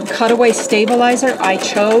cutaway stabilizer I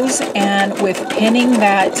chose, and with pinning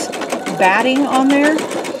that batting on there.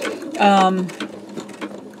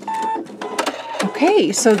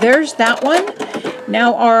 Okay, so there's that one.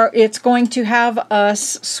 Now it's going to have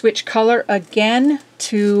us switch color again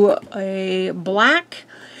to a black.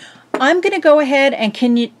 I'm going to go ahead and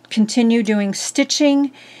continue doing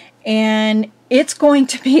stitching, and it's going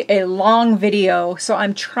to be a long video, so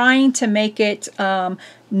I'm trying to make it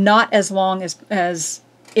not as long as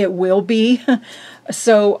it will be.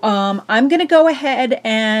 So I'm going to go ahead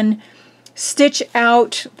and stitch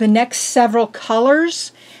out the next several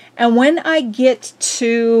colors, and when I get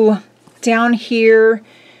to down here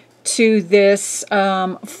to this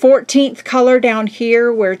 14th color down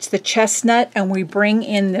here where it's the chestnut and we bring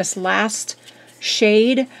in this last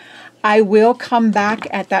shade, I will come back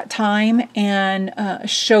at that time and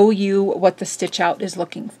show you what the stitch out is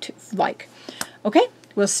looking like. Okay,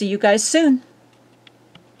 we'll see you guys soon.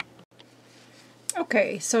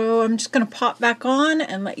 Okay, so I'm just going to pop back on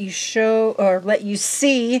and let you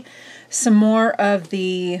see some more of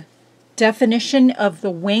the definition of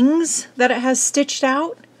the wings that it has stitched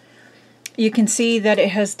out. You can see that it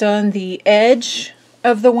has done the edge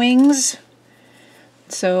of the wings,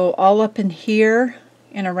 so all up in here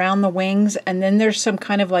and around the wings, and then there's some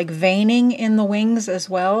kind of like veining in the wings as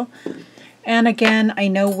well. And again, I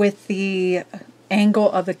know with the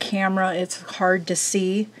angle of the camera it's hard to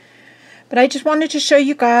see, but I just wanted to show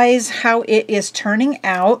you guys how it is turning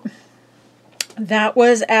out. That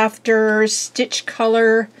was after stitch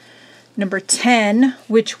color number 10,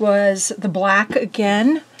 which was the black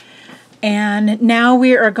again. And now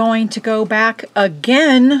we are going to go back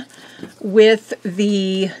again with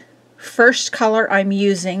the first color I'm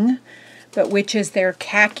using, but which is their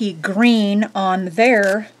khaki green on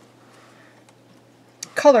their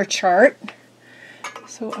color chart.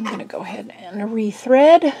 So I'm going to go ahead and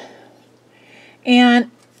rethread.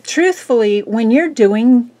 And truthfully, when you're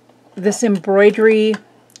doing this embroidery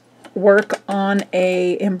work on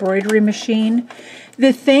a embroidery machine,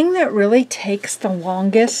 the thing that really takes the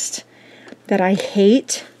longest that I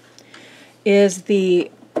hate is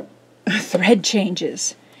the thread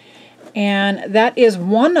changes. And that is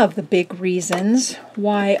one of the big reasons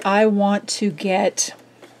why I want to get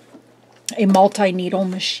a multi-needle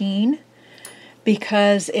machine,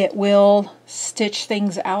 because it will stitch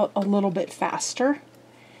things out a little bit faster,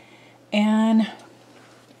 and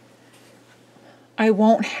I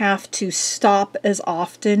won't have to stop as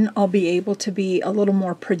often. I'll be able to be a little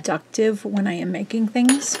more productive when I am making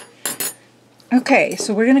things. Okay,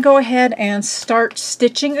 so we're going to go ahead and start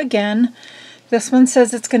stitching again. This one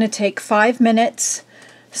says it's going to take 5 minutes,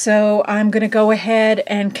 so I'm going to go ahead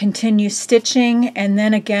and continue stitching, and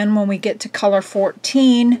then again when we get to color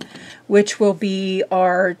 14, which will be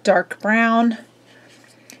our dark brown,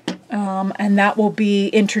 and that will be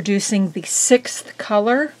introducing the 6th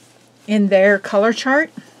color in their color chart.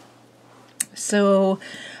 So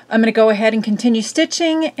I'm going to go ahead and continue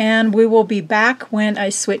stitching, and we will be back when I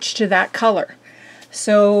switch to that color.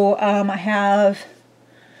 So I'm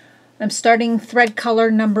starting thread color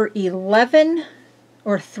number 11,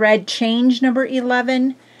 or thread change number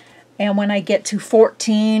 11, And when I get to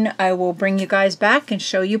 14, I will bring you guys back and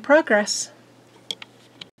show you progress.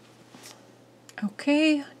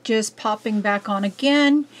 Okay, just popping back on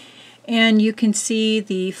again. And you can see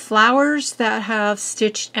the flowers that have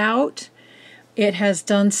stitched out. It has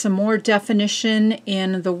done some more definition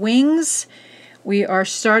in the wings. We are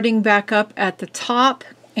starting back up at the top,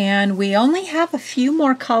 and we only have a few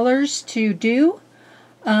more colors to do.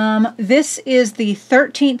 This is the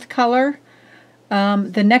 13th color.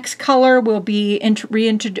 The next color will be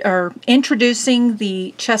introducing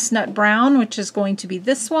the chestnut brown, which is going to be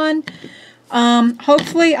this one.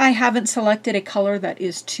 Hopefully I haven't selected a color that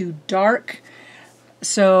is too dark.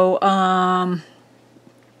 So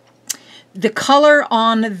the color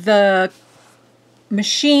on the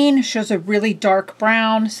machine shows a really dark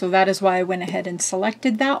brown, so that is why I went ahead and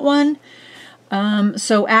selected that one.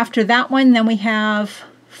 So after that one, then we have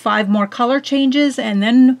 5 more color changes, and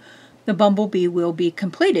then the Bumblebee will be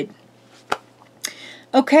completed.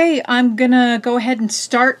 Okay, I'm gonna go ahead and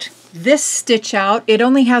start this stitch out. It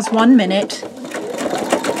only has 1 minute.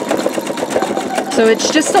 So it's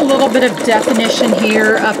just a little bit of definition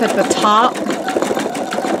here up at the top.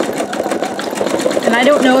 And I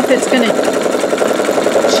don't know if it's gonna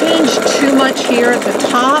change too much here at the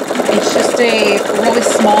top. It's just a really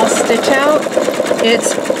small stitch out.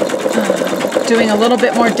 It's doing a little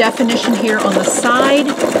bit more definition here on the side.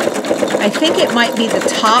 I think it might be the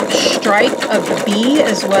top stripe of the bee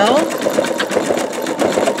as well.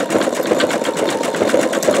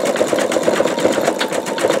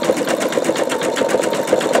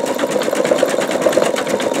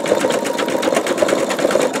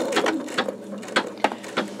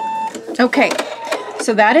 Okay,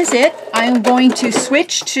 so that is it. I'm going to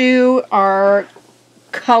switch to our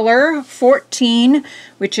color 14,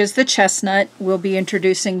 which is the chestnut. We'll be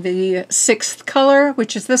introducing the 6th color,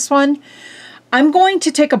 which is this one. I'm going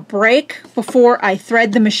to take a break before I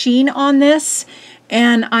thread the machine on this,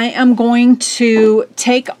 and I am going to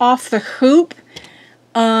take off the hoop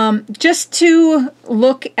just to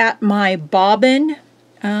look at my bobbin.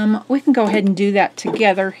 We can go ahead and do that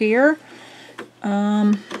together here.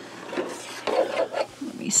 Let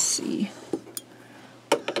me see.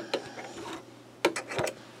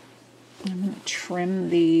 I'm going to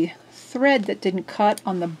trim the thread that didn't cut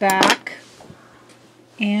on the back.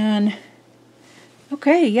 And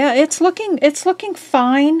okay, yeah, it's looking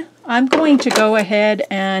fine. I'm going to go ahead,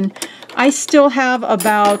 and I still have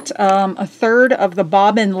about a third of the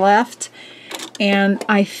bobbin left, and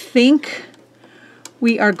I think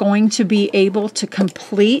we are going to be able to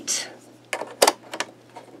complete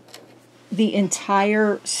the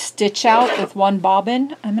entire stitch out with one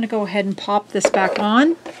bobbin. I'm going to go ahead and pop this back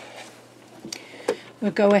on.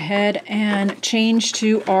 We'll go ahead and change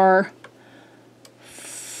to our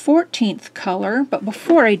 14th color, but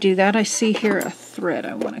before I do that, I see here a thread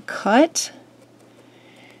I want to cut.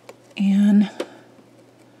 And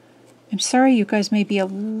I'm sorry, you guys may be a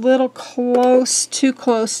little close, too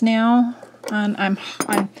close now. And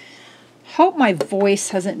I hope my voice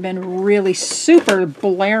hasn't been really super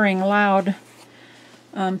blaring loud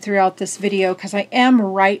throughout this video, because I am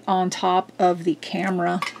right on top of the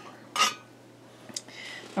camera.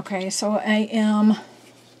 Okay, so I'm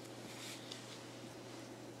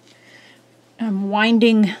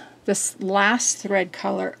winding this last thread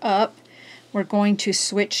color up. We're going to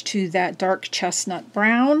switch to that dark chestnut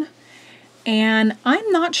brown. And I'm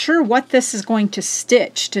not sure what this is going to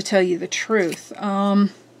stitch, to tell you the truth.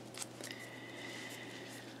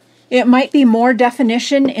 It might be more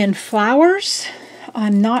definition in flowers.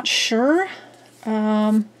 I'm not sure.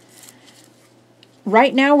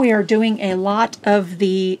 Right now we are doing a lot of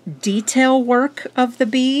the detail work of the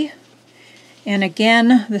bee. And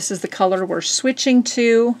again, this is the color we're switching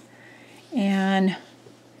to. And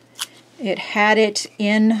it had it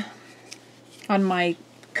in on my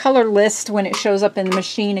color list when it shows up in the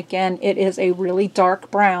machine. Again, it is a really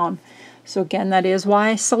dark brown. So again, that is why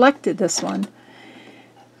I selected this one.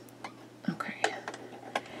 Okay.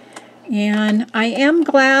 And I am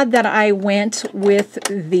glad that I went with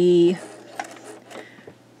the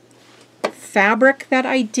fabric that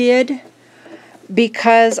I did,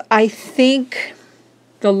 because I think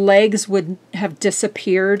the legs would have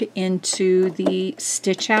disappeared into the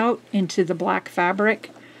stitch out, into the black fabric.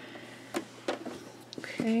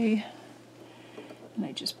 Okay, and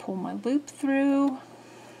I just pull my loop through.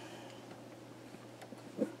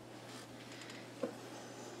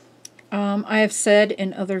 I have said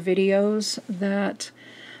in other videos that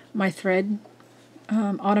my thread,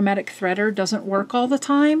 automatic threader, doesn't work all the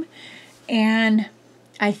time. And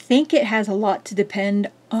I think it has a lot to depend,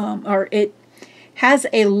 or it has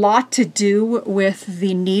a lot to do with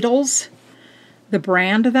the needles, the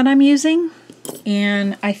brand that I'm using.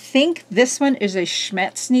 And I think this one is a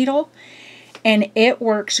Schmetz needle, and it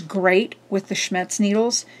works great with the Schmetz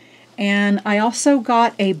needles. And I also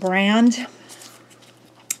got a brand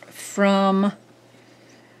from,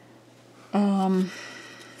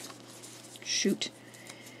 shoot,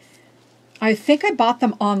 I think I bought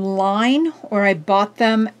them online, or I bought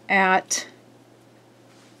them at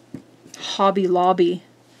Hobby Lobby,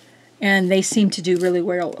 and they seem to do really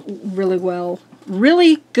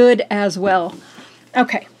good as well.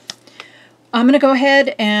 Okay, I'm going to go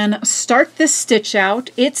ahead and start this stitch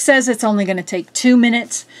out. It says it's only going to take 2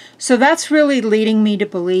 minutes, so that's really leading me to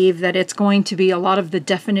believe that it's going to be a lot of the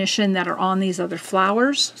definition that are on these other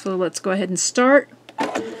flowers. So let's go ahead and start.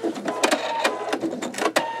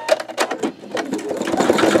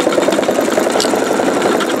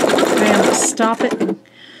 And stop it and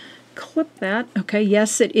clip that. Okay,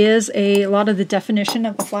 yes, it is a lot of the definition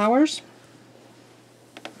of the flowers.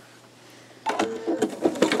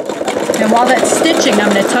 And while that's stitching,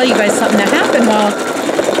 I'm going to tell you guys something that happened while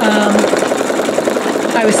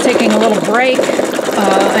I was taking a little break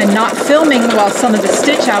and not filming while some of the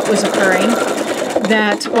stitch out was occurring.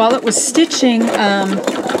 That while it was stitching,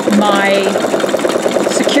 my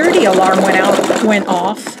security alarm went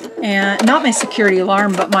off, and not my security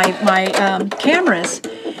alarm, but my cameras.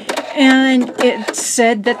 And it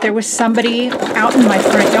said that there was somebody out in my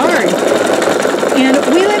front yard. And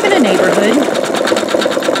we live in a neighborhood,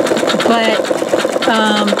 but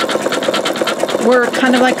we're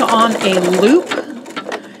kind of like on a loop.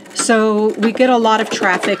 So we get a lot of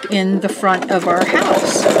traffic in the front of our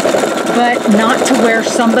house, but not to where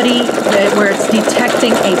where it's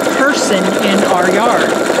detecting a person in our yard.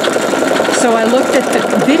 So I looked at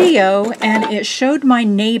the video, and it showed my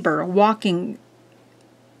neighbor walking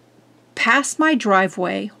past my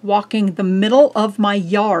driveway, walking the middle of my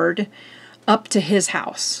yard up to his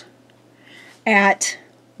house at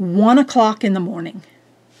 1 o'clock in the morning.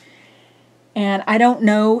 And I don't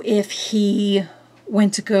know if he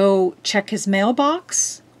went to go check his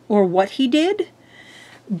mailbox or what he did,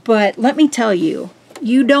 but let me tell you,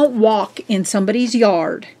 you don't walk in somebody's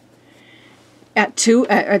yard at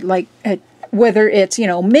whether it's, you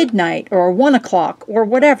know, midnight or 1 o'clock or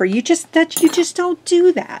whatever. You just don't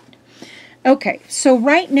do that. Okay, so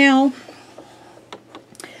right now,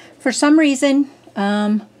 for some reason,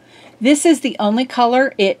 this is the only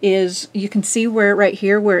color. It is, you can see where right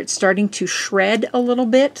here where it's starting to shred a little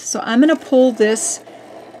bit. So I'm going to pull this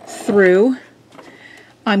through.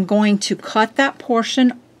 I'm going to cut that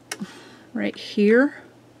portion right here.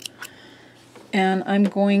 And I'm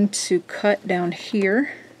going to cut down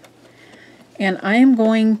here. And I am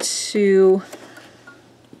going to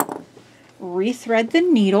rethread the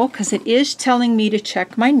needle because it is telling me to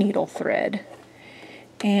check my needle thread.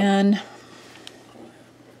 And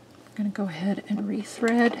I'm going to go ahead and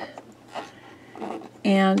rethread.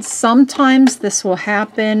 And sometimes this will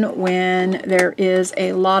happen when there is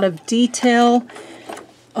a lot of detail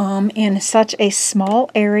in such a small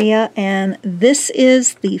area. And this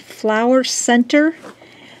is the flower center,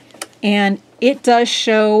 and it does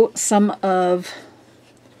show some of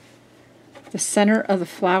the center of the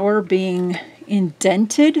flower being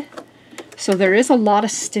indented. So there is a lot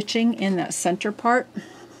of stitching in that center part.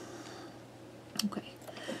 Okay,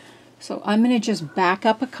 so I'm going to just back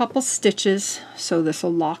up a couple stitches so this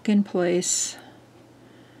will lock in place.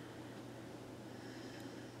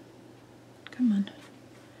 Come on.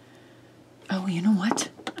 Oh, you know what?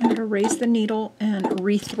 I'm going to raise the needle and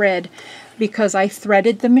rethread because I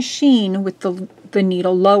threaded the machine with the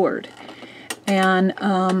needle lowered. And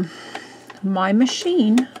my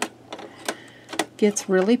machine gets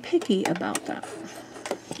really picky about that.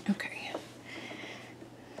 Okay.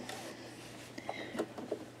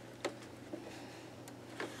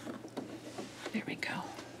 There we go.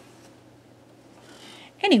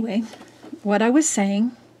 Anyway, what I was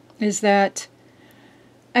saying is that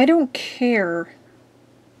I don't care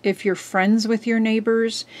if you're friends with your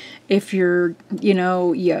neighbors, if you're, you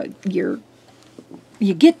know, you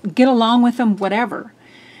get along with them, whatever.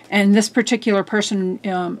 And this particular person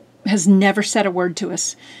has never said a word to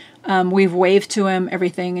us. We've waved to him,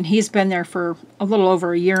 everything, and he's been there for a little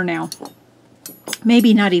over a year now.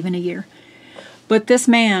 Maybe not even a year. But this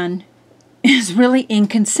man is really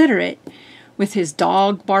inconsiderate with his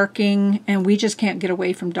dog barking, and we just can't get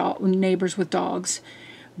away from neighbors with dogs.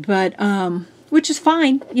 But, which is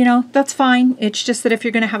fine, you know, that's fine. It's just that if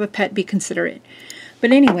you're going to have a pet, be considerate.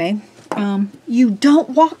 But anyway, you don't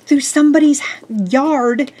walk through somebody's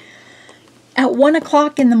yard at 1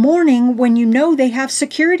 o'clock in the morning when you know they have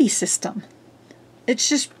security system. It's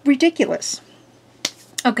just ridiculous.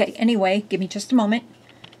 Okay, anyway, give me just a moment.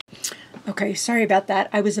 Okay, sorry about that.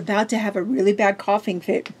 I was about to have a really bad coughing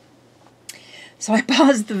fit, so I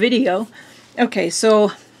paused the video. Okay,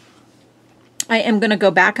 so I am going to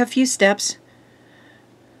go back a few steps.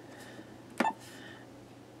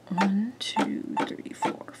 1, 2, 3,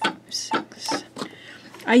 4, 5, 6.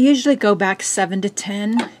 I usually go back 7 to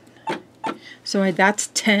 10. So that's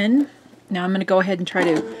 10. Now I'm going to go ahead and try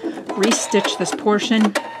to restitch this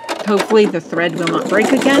portion. Hopefully the thread will not break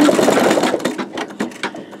again.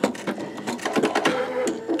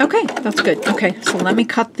 Okay, that's good. Okay, so let me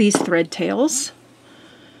cut these thread tails.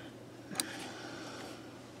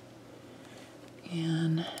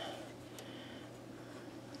 And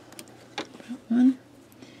that one.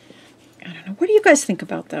 I don't know. What do you guys think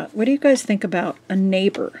about that? What do you guys think about a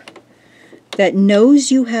neighbor that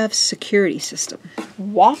knows you have security system,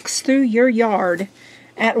 walks through your yard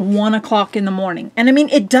at 1 o'clock in the morning? And I mean,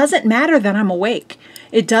 it doesn't matter that I'm awake.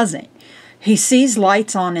 It doesn't. He sees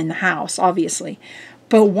lights on in the house, obviously.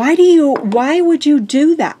 But why would you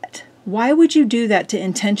do that? Why would you do that to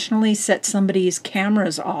intentionally set somebody's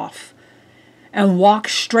cameras off and walk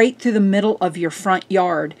straight through the middle of your front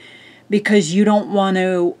yard because you don't want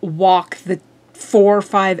to walk the 4 or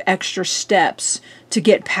 5 extra steps to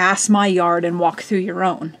get past my yard and walk through your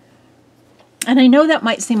own? And I know that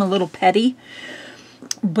might seem a little petty,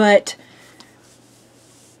 but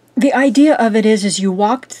the idea of it is you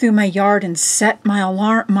walked through my yard and set my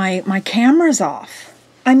alarm, my cameras off.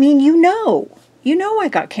 I mean, you know I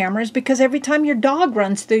got cameras because every time your dog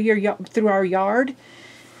runs through our yard,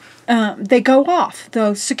 they go off.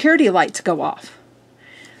 The security lights go off.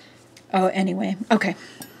 Oh, anyway, okay.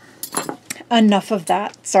 Enough of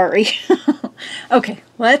that. Sorry. Okay,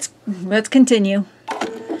 let's continue.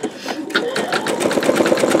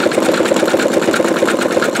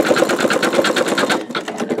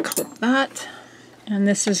 Clip that, and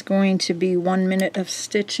this is going to be 1 minute of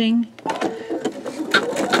stitching.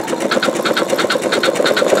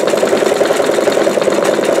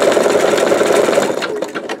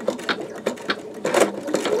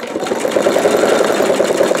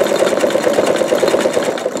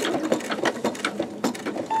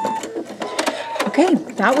 Okay,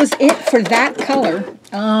 that was it for that color.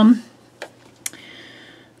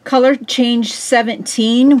 Color change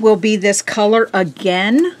 17 will be this color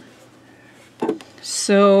again.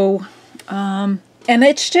 So, and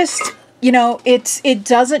it's just, you know, it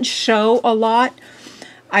doesn't show a lot.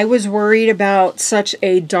 I was worried about such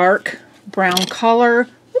a dark brown color.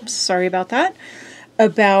 Oops, sorry about that.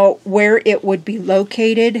 About where it would be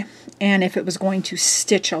located and if it was going to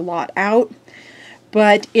stitch a lot out.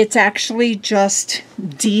 But it's actually just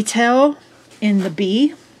detail in the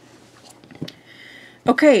bee.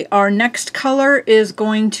 Okay, our next color is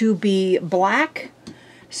going to be black.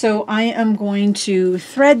 So I am going to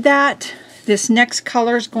thread that. This next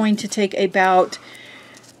color is going to take about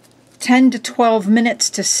 10 to 12 minutes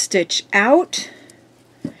to stitch out.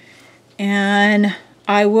 And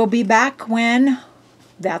I will be back when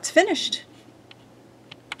that's finished.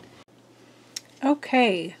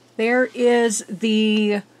 Okay. There is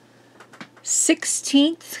the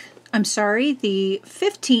 15th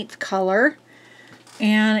color,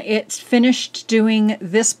 and it's finished doing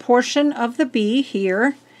this portion of the bee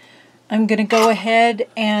here. I'm going to go ahead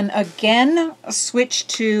and again switch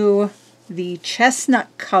to the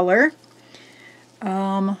chestnut color.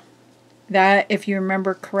 That, if you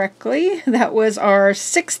remember correctly, that was our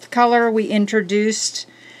 6th color we introduced,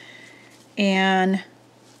 and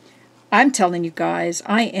I'm telling you guys,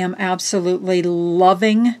 I am absolutely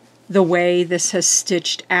loving the way this has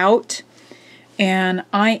stitched out. And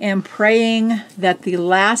I am praying that the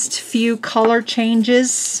last few color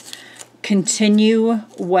changes continue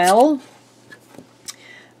well.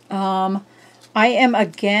 I am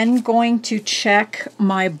again going to check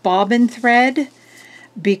my bobbin thread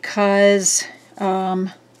because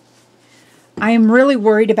I am really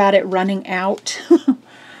worried about it running out.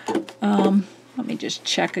 Let me just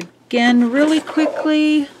check again really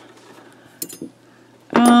quickly.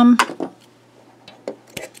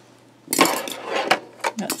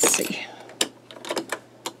 Let's see.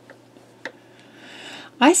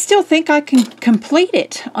 I still think I can complete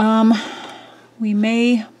it. We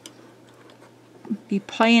may be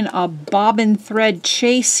playing a bobbin thread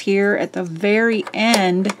chase here at the very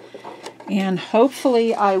end, and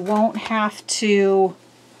hopefully I won't have to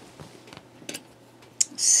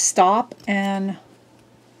stop and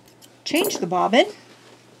change the bobbin.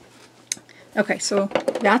 Okay, so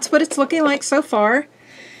that's what it's looking like so far.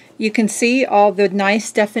 You can see all the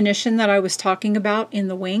nice definition that I was talking about in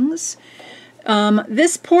the wings.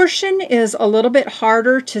 This portion is a little bit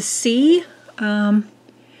harder to see,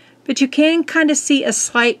 but you can kind of see a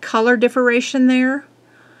slight color differentiation there.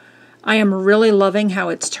 I am really loving how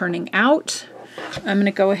it's turning out. I'm going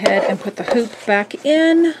to go ahead and put the hoop back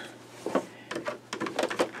in.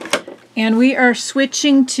 And we are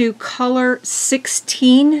switching to color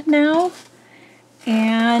 16 now.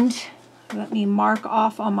 And let me mark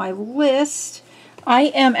off on my list. I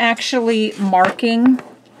am actually marking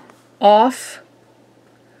off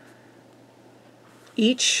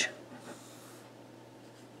each.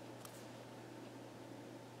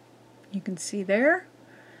 You can see there.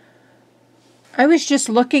 I was just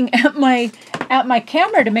looking at my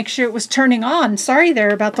camera to make sure it was turning on. Sorry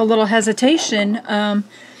there about the little hesitation.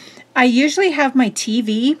 I usually have my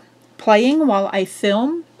TV playing while I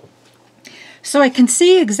film, so I can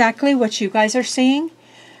see exactly what you guys are seeing.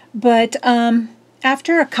 But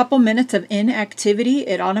after a couple minutes of inactivity,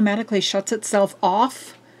 it automatically shuts itself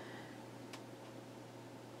off.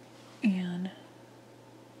 And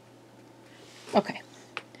okay.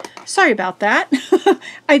 Sorry about that.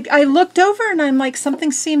 I looked over and I'm like,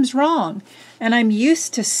 something seems wrong. And I'm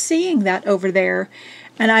used to seeing that over there.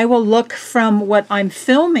 And I will look from what I'm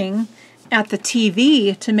filming at the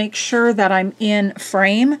TV to make sure that I'm in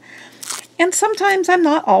frame. And sometimes I'm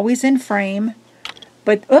not always in frame.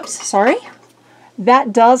 But, oops, sorry.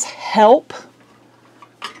 That does help.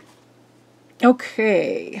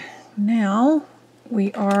 Okay. Now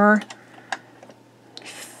we are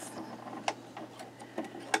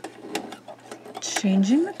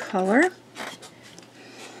changing the color.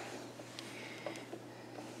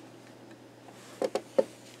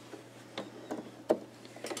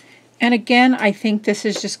 And again, I think this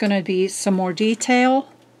is just going to be some more detail.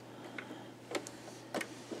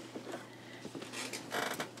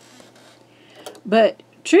 But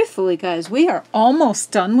truthfully, guys, we are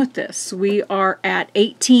almost done with this. We are at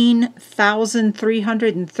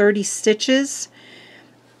 18,330 stitches.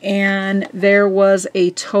 And there was a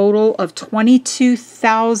total of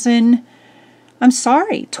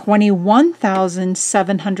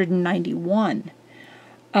 21,791.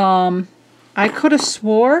 I could have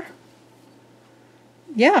swore,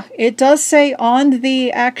 yeah, it does say on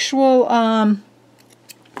the actual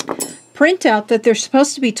printout that there's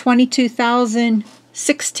supposed to be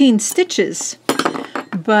 22,016 stitches.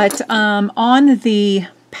 But on the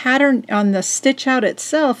pattern, on the stitch out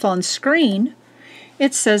itself on screen,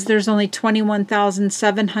 it says there's only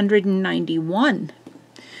 21,791.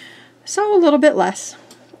 So a little bit less.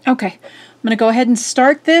 Okay, I'm going to go ahead and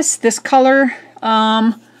start this. This color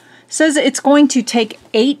says it's going to take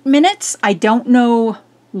 8 minutes. I don't know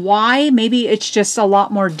why. Maybe it's just a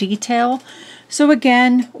lot more detail. So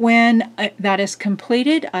again, when that is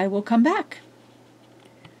completed, I will come back.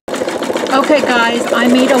 Okay guys, I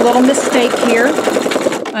made a little mistake here.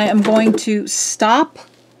 I am going to stop.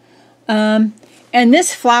 And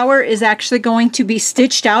this flower is actually going to be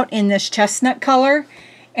stitched out in this chestnut color.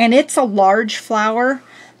 And it's a large flower.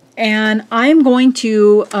 And I'm going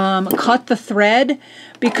to cut the thread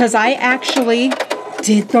because I actually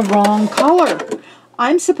did the wrong color.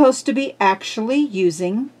 I'm supposed to be actually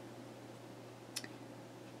using...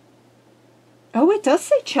 Oh, it does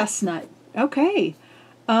say chestnut. Okay.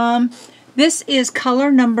 This is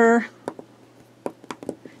color number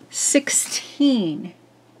 16.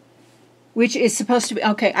 Which is supposed to be,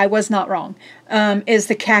 okay, I was not wrong, is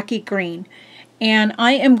the khaki green. And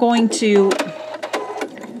I am going to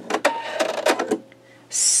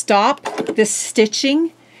stop this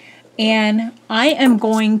stitching, and I am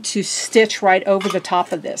going to stitch right over the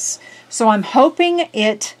top of this. So I'm hoping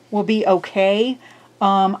it will be okay.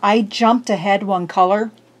 I jumped ahead one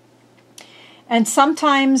color, and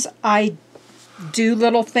sometimes I do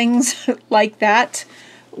little things like that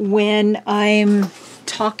when I'm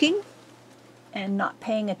talking and not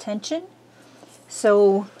paying attention.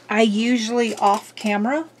 So I usually off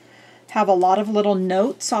camera have a lot of little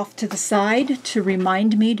notes off to the side to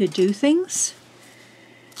remind me to do things.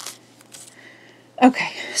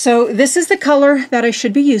 Okay, so this is the color that I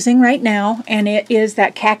should be using right now, and it is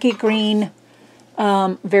that khaki green,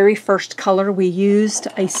 very first color we used.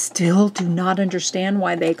 I still do not understand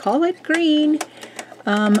why they call it green,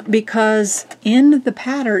 because in the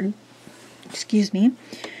pattern, excuse me,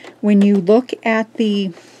 when you look at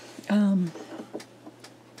the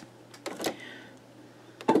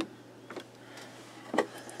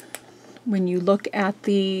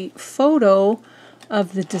photo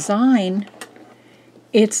of the design,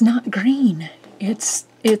 it's not green. It's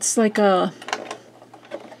like a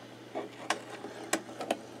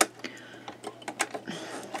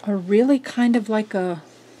really kind of like a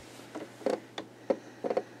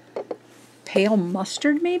pale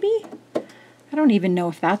mustard, maybe? I don't even know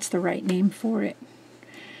if that's the right name for it.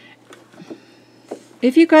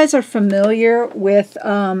 If you guys are familiar with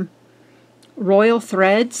Royal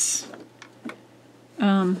Threads,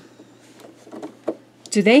 do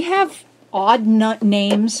they have odd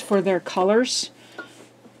names for their colors?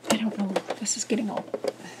 I don't know. This is getting all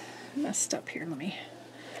messed up here. Let me...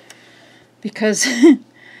 Because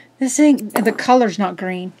this thing, the color's not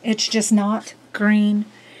green. It's just not green.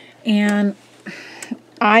 And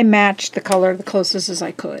I matched the color the closest as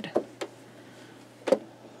I could.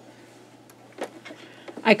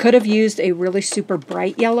 I could have used a really super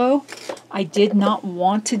bright yellow. I did not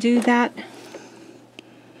want to do that.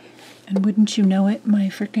 And wouldn't you know it, my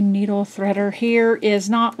freaking needle threader here is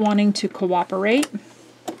not wanting to cooperate.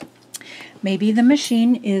 Maybe the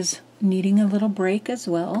machine is needing a little break as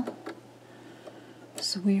well.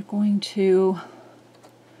 So we're going to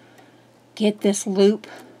get this loop.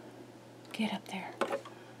 Get up there.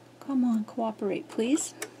 Come on, cooperate,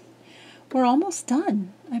 please. We're almost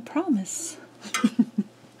done, I promise.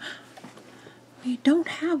 We don't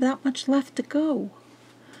have that much left to go.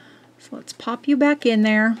 So let's pop you back in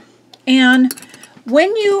there. And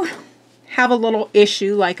when you have a little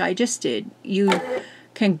issue like I just did, you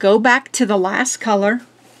can go back to the last color.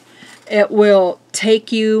 It will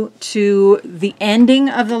take you to the ending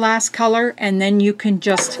of the last color, and then you can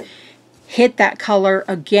just hit that color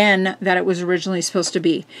again that it was originally supposed to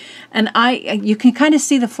be. And you can kind of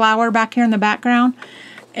see the flower back here in the background,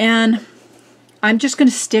 and I'm just going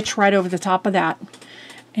to stitch right over the top of that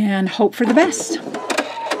and hope for the best.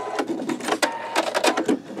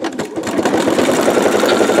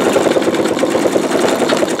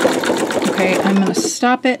 Okay, I'm going to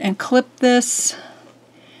stop it and clip this.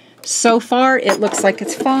 So far, it looks like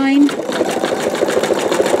it's fine.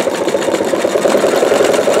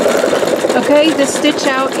 Okay, the stitch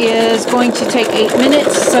out is going to take 8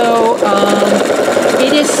 minutes, so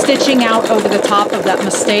it is stitching out over the top of that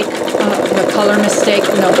mistake, the color mistake,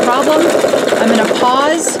 no problem. I'm going to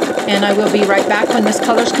pause, and I will be right back when this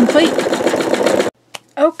color's complete.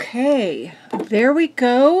 Okay, there we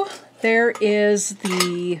go. There is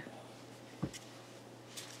the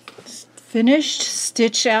finished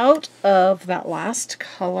stitch out of that last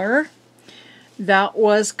color. That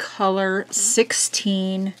was color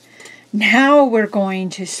 16. Now we're going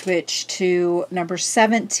to switch to number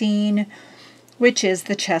 17, which is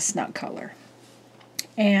the chestnut color.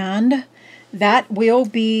 And that will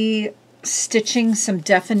be stitching some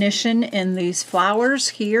definition in these flowers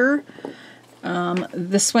here.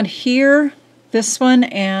 This one here, this one,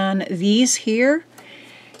 and these here.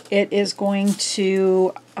 It is going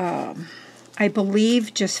to, I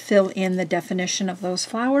believe, just fill in the definition of those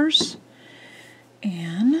flowers.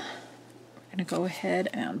 And I'm going to go ahead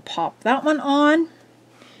and pop that one on.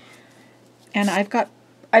 And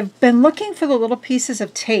I've been looking for the little pieces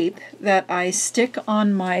of tape that I stick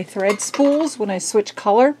on my thread spools when I switch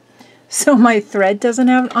color, so my thread doesn't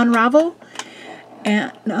unravel.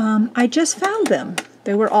 And I just found them.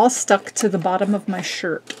 They were all stuck to the bottom of my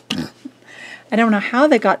shirt. I don't know how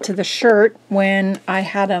they got to the shirt when I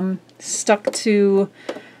had them stuck to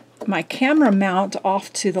my camera mount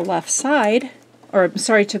off to the left side, or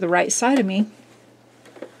sorry, to the right side of me.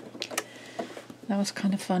 That was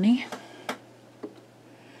kind of funny.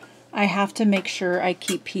 I have to make sure I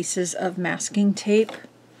keep pieces of masking tape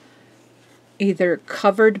either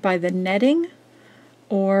covered by the netting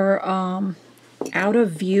or out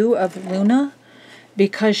of view of Luna,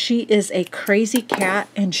 because she is a crazy cat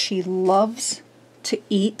and she loves to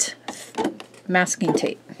eat masking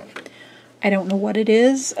tape. I don't know what it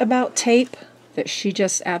is about tape that she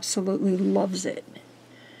just absolutely loves it.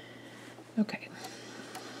 Okay.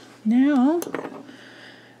 Now,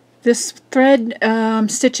 this thread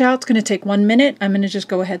stitch out is going to take 1 minute. I'm going to just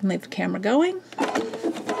go ahead and leave the camera going.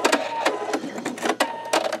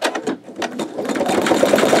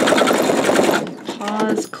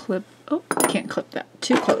 Pause, clip. Oh, I can't clip that.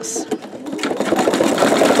 Too close.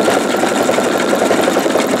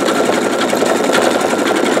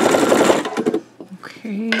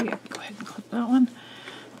 Okay, go ahead and clip that one.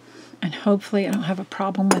 And hopefully I don't have a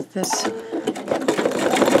problem with this.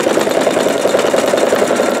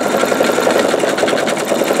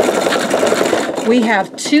 We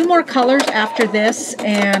have 2 more colors after this,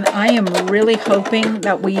 and I am really hoping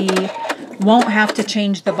that we won't have to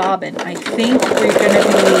change the bobbin. I think we're going to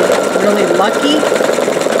be really lucky.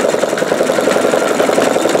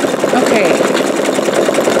 Okay.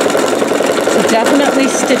 So definitely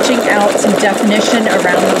stitching out some definition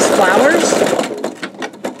around those flowers.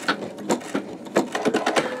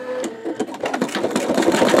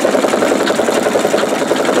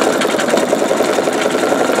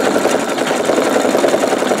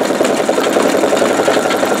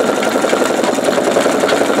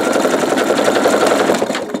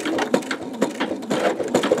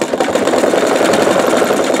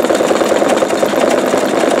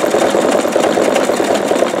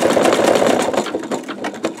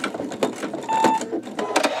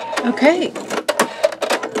 Okay.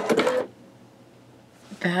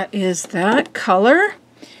 That is that color.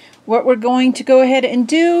 What we're going to go ahead and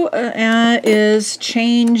do is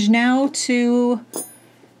change now to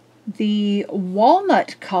the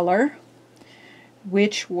walnut color,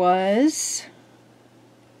 which was,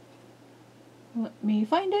 let me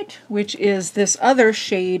find it, which is this other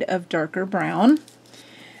shade of darker brown.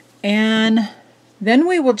 And then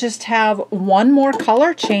we will just have one more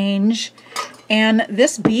color change and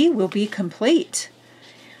this bee will be complete.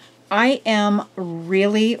 I am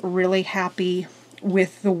really, really happy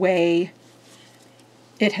with the way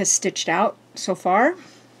it has stitched out so far.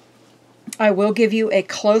 I will give you a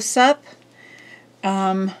close-up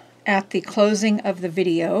at the closing of the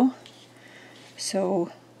video. So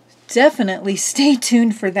definitely stay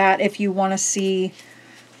tuned for that if you want to see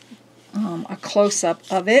a close-up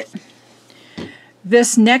of it.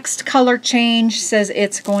 This next color change says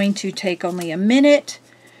it's going to take only a minute.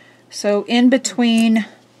 So in between,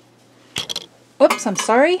 oops, I'm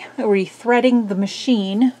sorry, rethreading the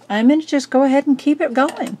machine, I'm going to just go ahead and keep it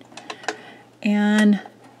going. And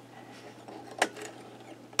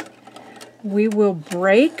we will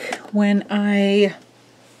break when I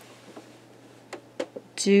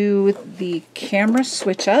do the camera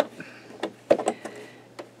switch up.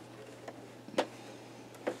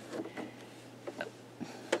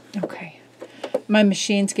 Okay, my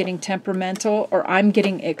machine's getting temperamental, or I'm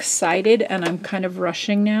getting excited and I'm kind of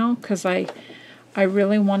rushing now because I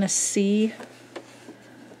really want to see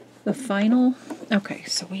the final. Okay,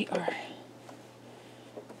 so we are,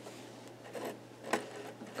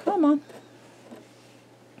 come on.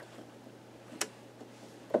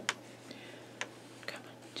 Come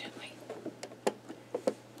on, gently.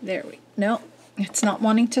 There we, no, it's not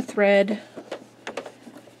wanting to thread.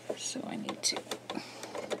 So I need to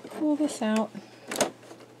pull this out.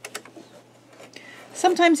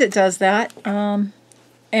 Sometimes it does that. And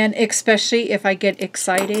especially if I get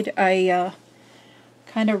excited, I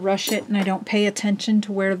kind of rush it and I don't pay attention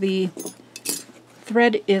to where the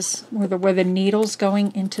thread is, where the needle's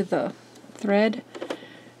going into the thread.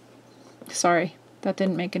 Sorry, that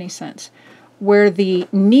didn't make any sense. Where the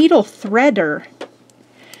needle threader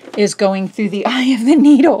is going through the eye of the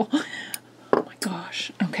needle. Oh my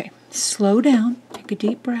gosh. Okay, slow down. Take a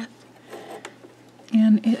deep breath.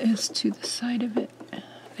 And it is to the side of it.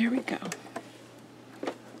 There we go.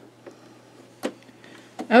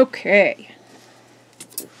 Okay.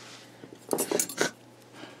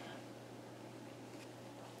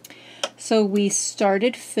 So we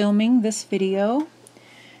started filming this video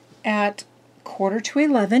at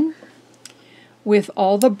 10:45 with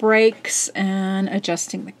all the breaks and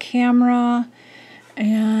adjusting the camera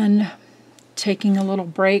and taking a little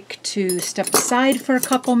break to step aside for a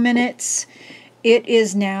couple minutes. It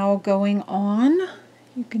is now going on,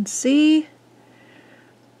 you can see,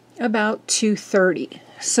 about 2:30.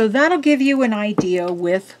 So that'll give you an idea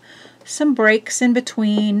with some breaks in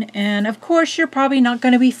between. And of course, you're probably not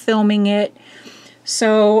going to be filming it.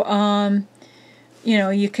 So, you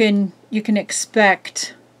know, you can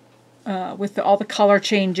expect with all the color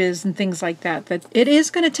changes and things like that, that it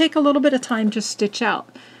is going to take a little bit of time to stitch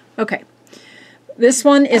out. Okay, this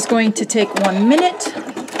one is going to take 1 minute.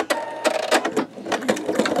 I'm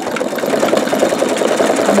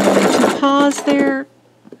going to pause there.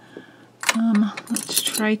 Let's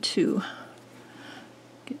try to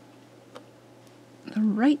get the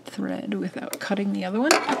right thread without cutting the other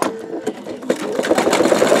one.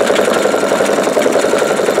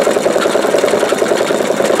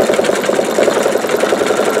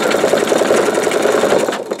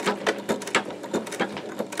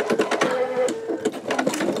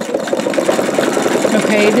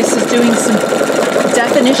 Okay, this is doing some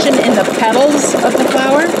definition in the petals of the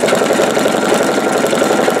flower.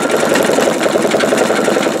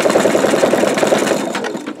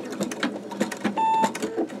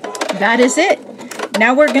 That is it.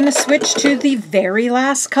 Now we're going to switch to the very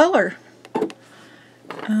last color.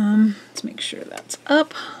 Let's make sure that's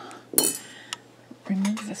up.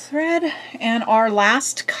 Remove the thread. And our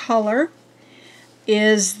last color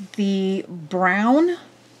is the brown.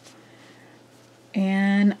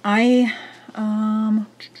 And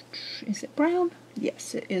is it brown?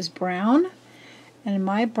 Yes, it is brown. And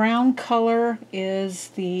my brown color is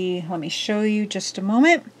the, let me show you just a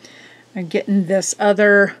moment. I'm getting this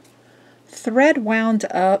other thread wound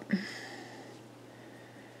up,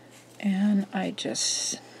 and I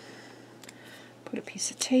just put a piece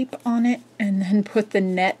of tape on it and then put the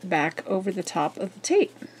net back over the top of the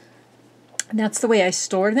tape. And that's the way I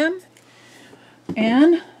store them.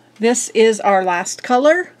 And this is our last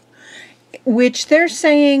color, which they're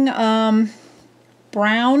saying brown,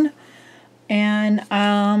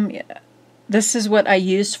 And this is what I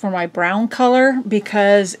used for my brown color,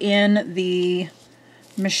 because in the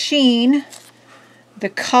machine, the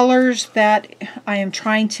colors that I am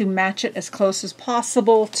trying to match it as close as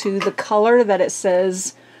possible to the color that it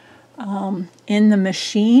says in the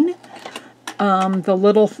machine. The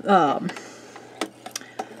little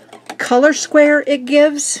color square it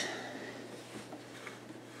gives.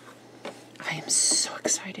 I am so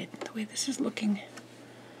excited the way this is looking.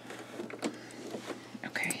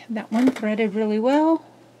 Okay, that one threaded really well.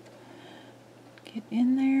 Get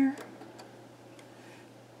in there.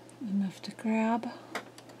 Enough to grab.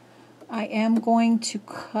 I am going to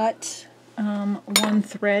cut one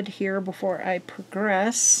thread here before I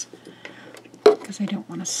progress, because I don't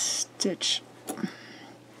want to stitch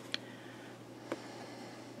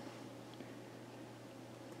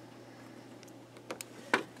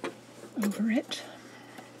over it.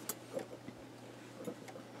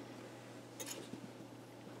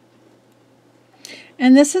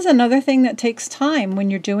 And this is another thing that takes time when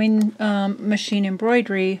you're doing machine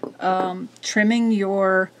embroidery, trimming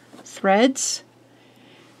your threads.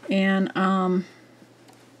 And I'm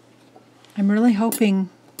really hoping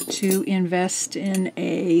to invest in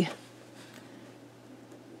a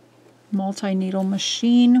multi-needle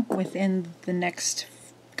machine within the next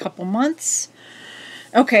couple months.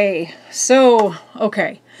 Okay, so,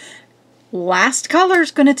 last color is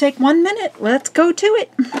going to take 1 minute. Let's go to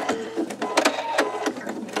it.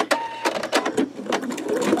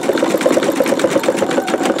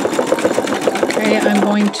 Okay, I'm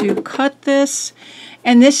going to cut this,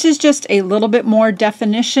 and this is just a little bit more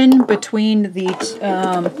definition between the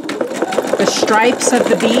stripes of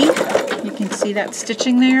the bee. You can see that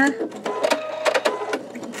stitching there.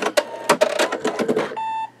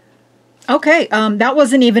 Okay, that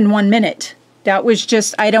wasn't even 1 minute. That was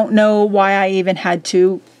just, I don't know why I even had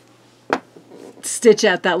to stitch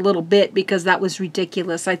out that little bit, because that was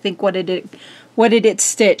ridiculous. I think what did it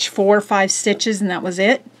stitch? 4 or 5 stitches, and that was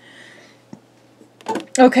it.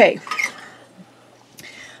 Okay.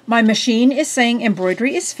 My machine is saying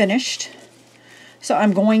embroidery is finished. So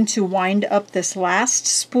I'm going to wind up this last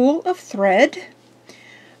spool of thread.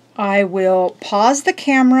 I will pause the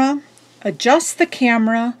camera, adjust the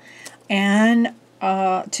camera, and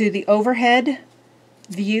to the overhead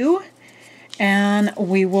view, and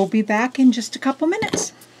we will be back in just a couple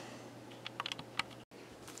minutes.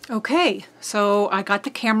 Okay, so I got the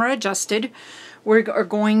camera adjusted. We are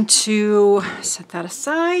going to set that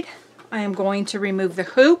aside. I am going to remove the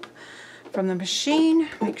hoop from the machine,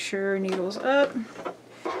 make sure needle's up,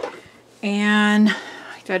 and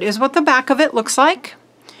that is what the back of it looks like.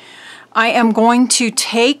 I am going to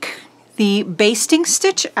take the basting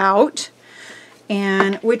stitch out,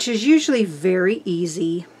 and which is usually very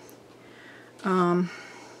easy. I'm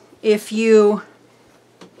going to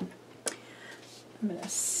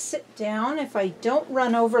sit down. If I don't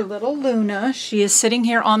run over little Luna, she is sitting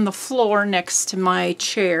here on the floor next to my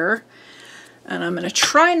chair, and I'm going to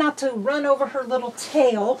try not to run over her little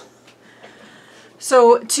tail.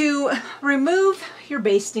 So to remove your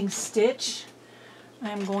basting stitch,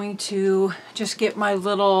 I'm going to just get my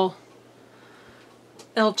little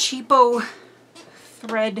El Cheapo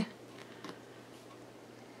thread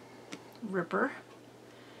ripper,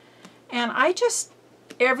 and I just,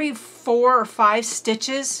 every 4 or 5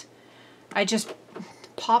 stitches, I just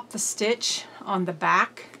pop the stitch on the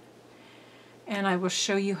back, and I will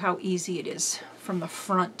show you how easy it is from the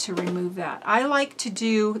front to remove that. I like to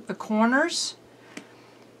do the corners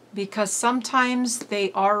because sometimes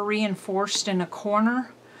they are reinforced in a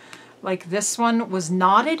corner. Like this one was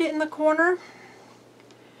knotted in the corner,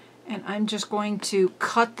 and I'm just going to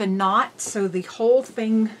cut the knot so the whole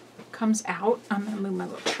thing comes out. I'm going to move my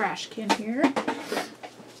little trash can here.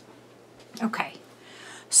 Okay,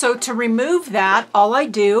 so to remove that, all I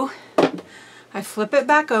do, I flip it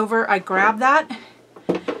back over, I grab that,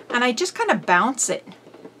 and I just kind of bounce it.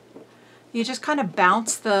 You just kind of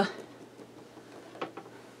bounce the,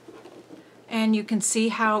 and you can see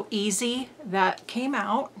how easy that came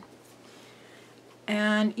out.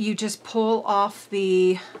 And you just pull off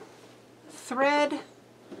the thread.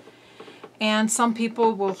 And some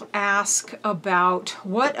people will ask about,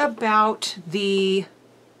 what about the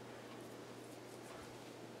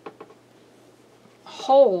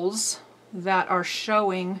holes that are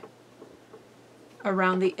showing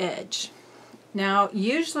around the edge? Now,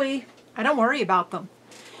 usually I don't worry about them.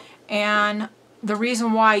 And the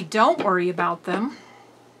reason why I don't worry about them,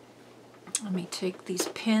 let me take these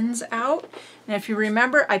pins out. And if you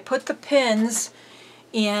remember, I put the pins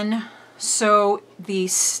in so the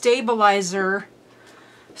stabilizer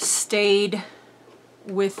stayed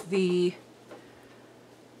with the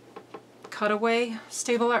cutaway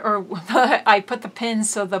stabilizer, or I put the pins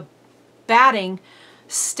so the batting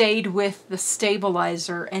stayed with the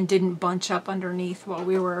stabilizer and didn't bunch up underneath while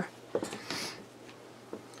we were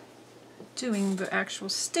doing the actual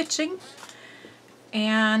stitching.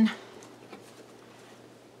 And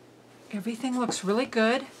everything looks really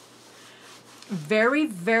good. Very,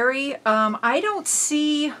 very, I don't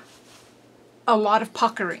see a lot of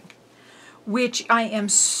puckering, which I am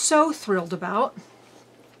so thrilled about.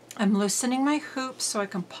 I'm loosening my hoops so I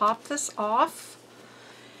can pop this off.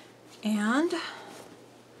 And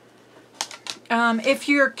if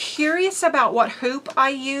you're curious about what hoop I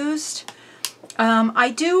used,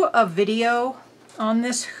 I do a video on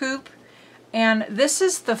this hoop, and this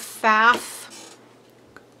is the Pfaff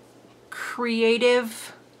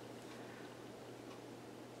Creative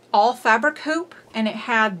all fabric hoop, and it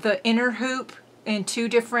had the inner hoop in two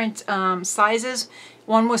different sizes.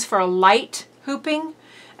 One was for a light hooping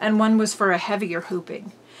and one was for a heavier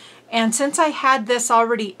hooping. And since I had this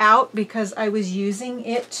already out because I was using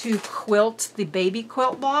it to quilt the baby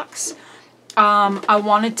quilt blocks, I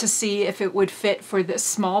wanted to see if it would fit for this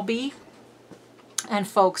small bee. And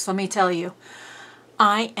folks, let me tell you,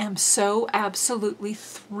 I am so absolutely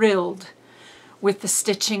thrilled with the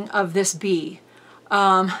stitching of this bee.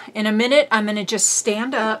 In a minute, I'm going to just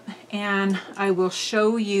stand up and I will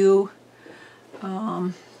show you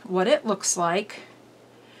what it looks like.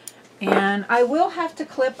 And I will have to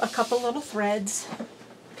clip a couple little threads.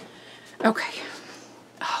 Okay.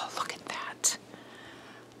 Oh, look at that.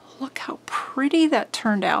 Look how pretty that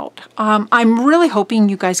turned out. I'm really hoping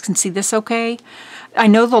you guys can see this okay. I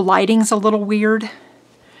know the lighting's a little weird,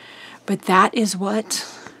 but that is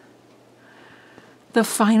what the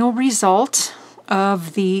final result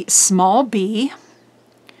of the small bee.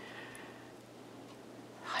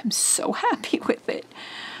 I'm so happy with it.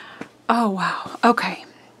 Oh, wow. Okay.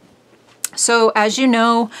 So as you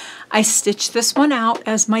know, I stitched this one out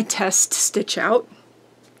as my test stitch out,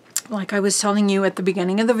 like I was telling you at the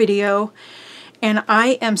beginning of the video. And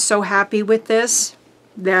I am so happy with this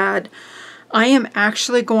that I am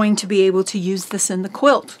actually going to be able to use this in the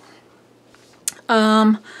quilt.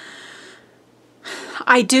 I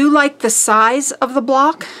do like the size of the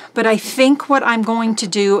block, but I think what I'm going to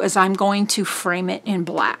do is I'm going to frame it in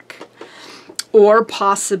black, or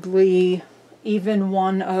possibly even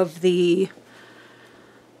one of the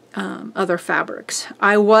other fabrics.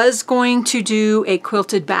 I was going to do a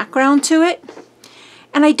quilted background to it,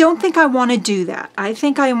 and I don't think I want to do that. I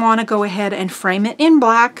think I want to go ahead and frame it in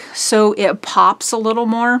black so it pops a little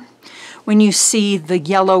more when you see the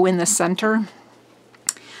yellow in the center.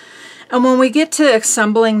 And when we get to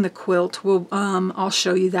assembling the quilt, I'll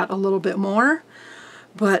show you that a little bit more.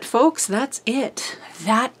 But folks, that's it.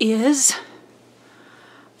 That is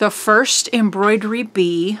the first embroidery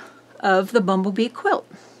bee of the Bumblebee quilt.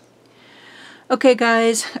 Okay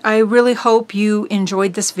guys, I really hope you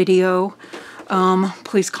enjoyed this video.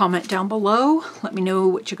 Please comment down below. Let me know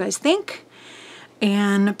what you guys think.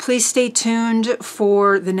 And please stay tuned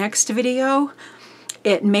for the next video.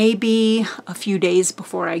 It may be a few days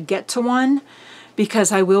before I get to one,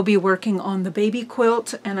 because I will be working on the baby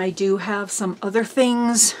quilt, and I do have some other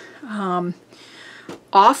things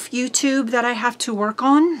off YouTube that I have to work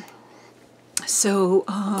on. So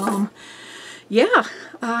yeah,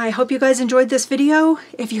 I hope you guys enjoyed this video.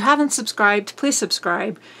 If you haven't subscribed, please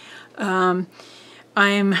subscribe. I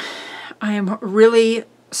am really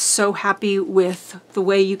so happy with the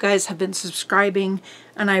way you guys have been subscribing,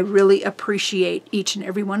 and I really appreciate each and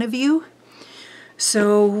every one of you.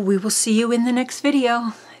 So we will see you in the next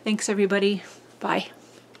video. Thanks everybody. Bye.